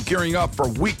is now gearing up for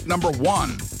week number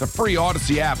 1. The free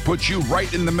Odyssey app puts you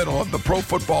right in the middle of the pro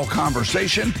football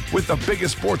conversation with the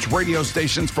biggest sports radio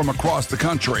stations from across the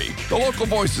country. The local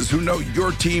voices who know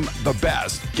your team the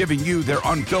best, giving you their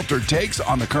unfiltered takes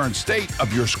on the current state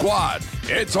of your squad.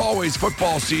 It's always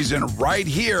football season right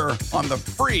here on the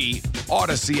free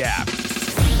Odyssey app.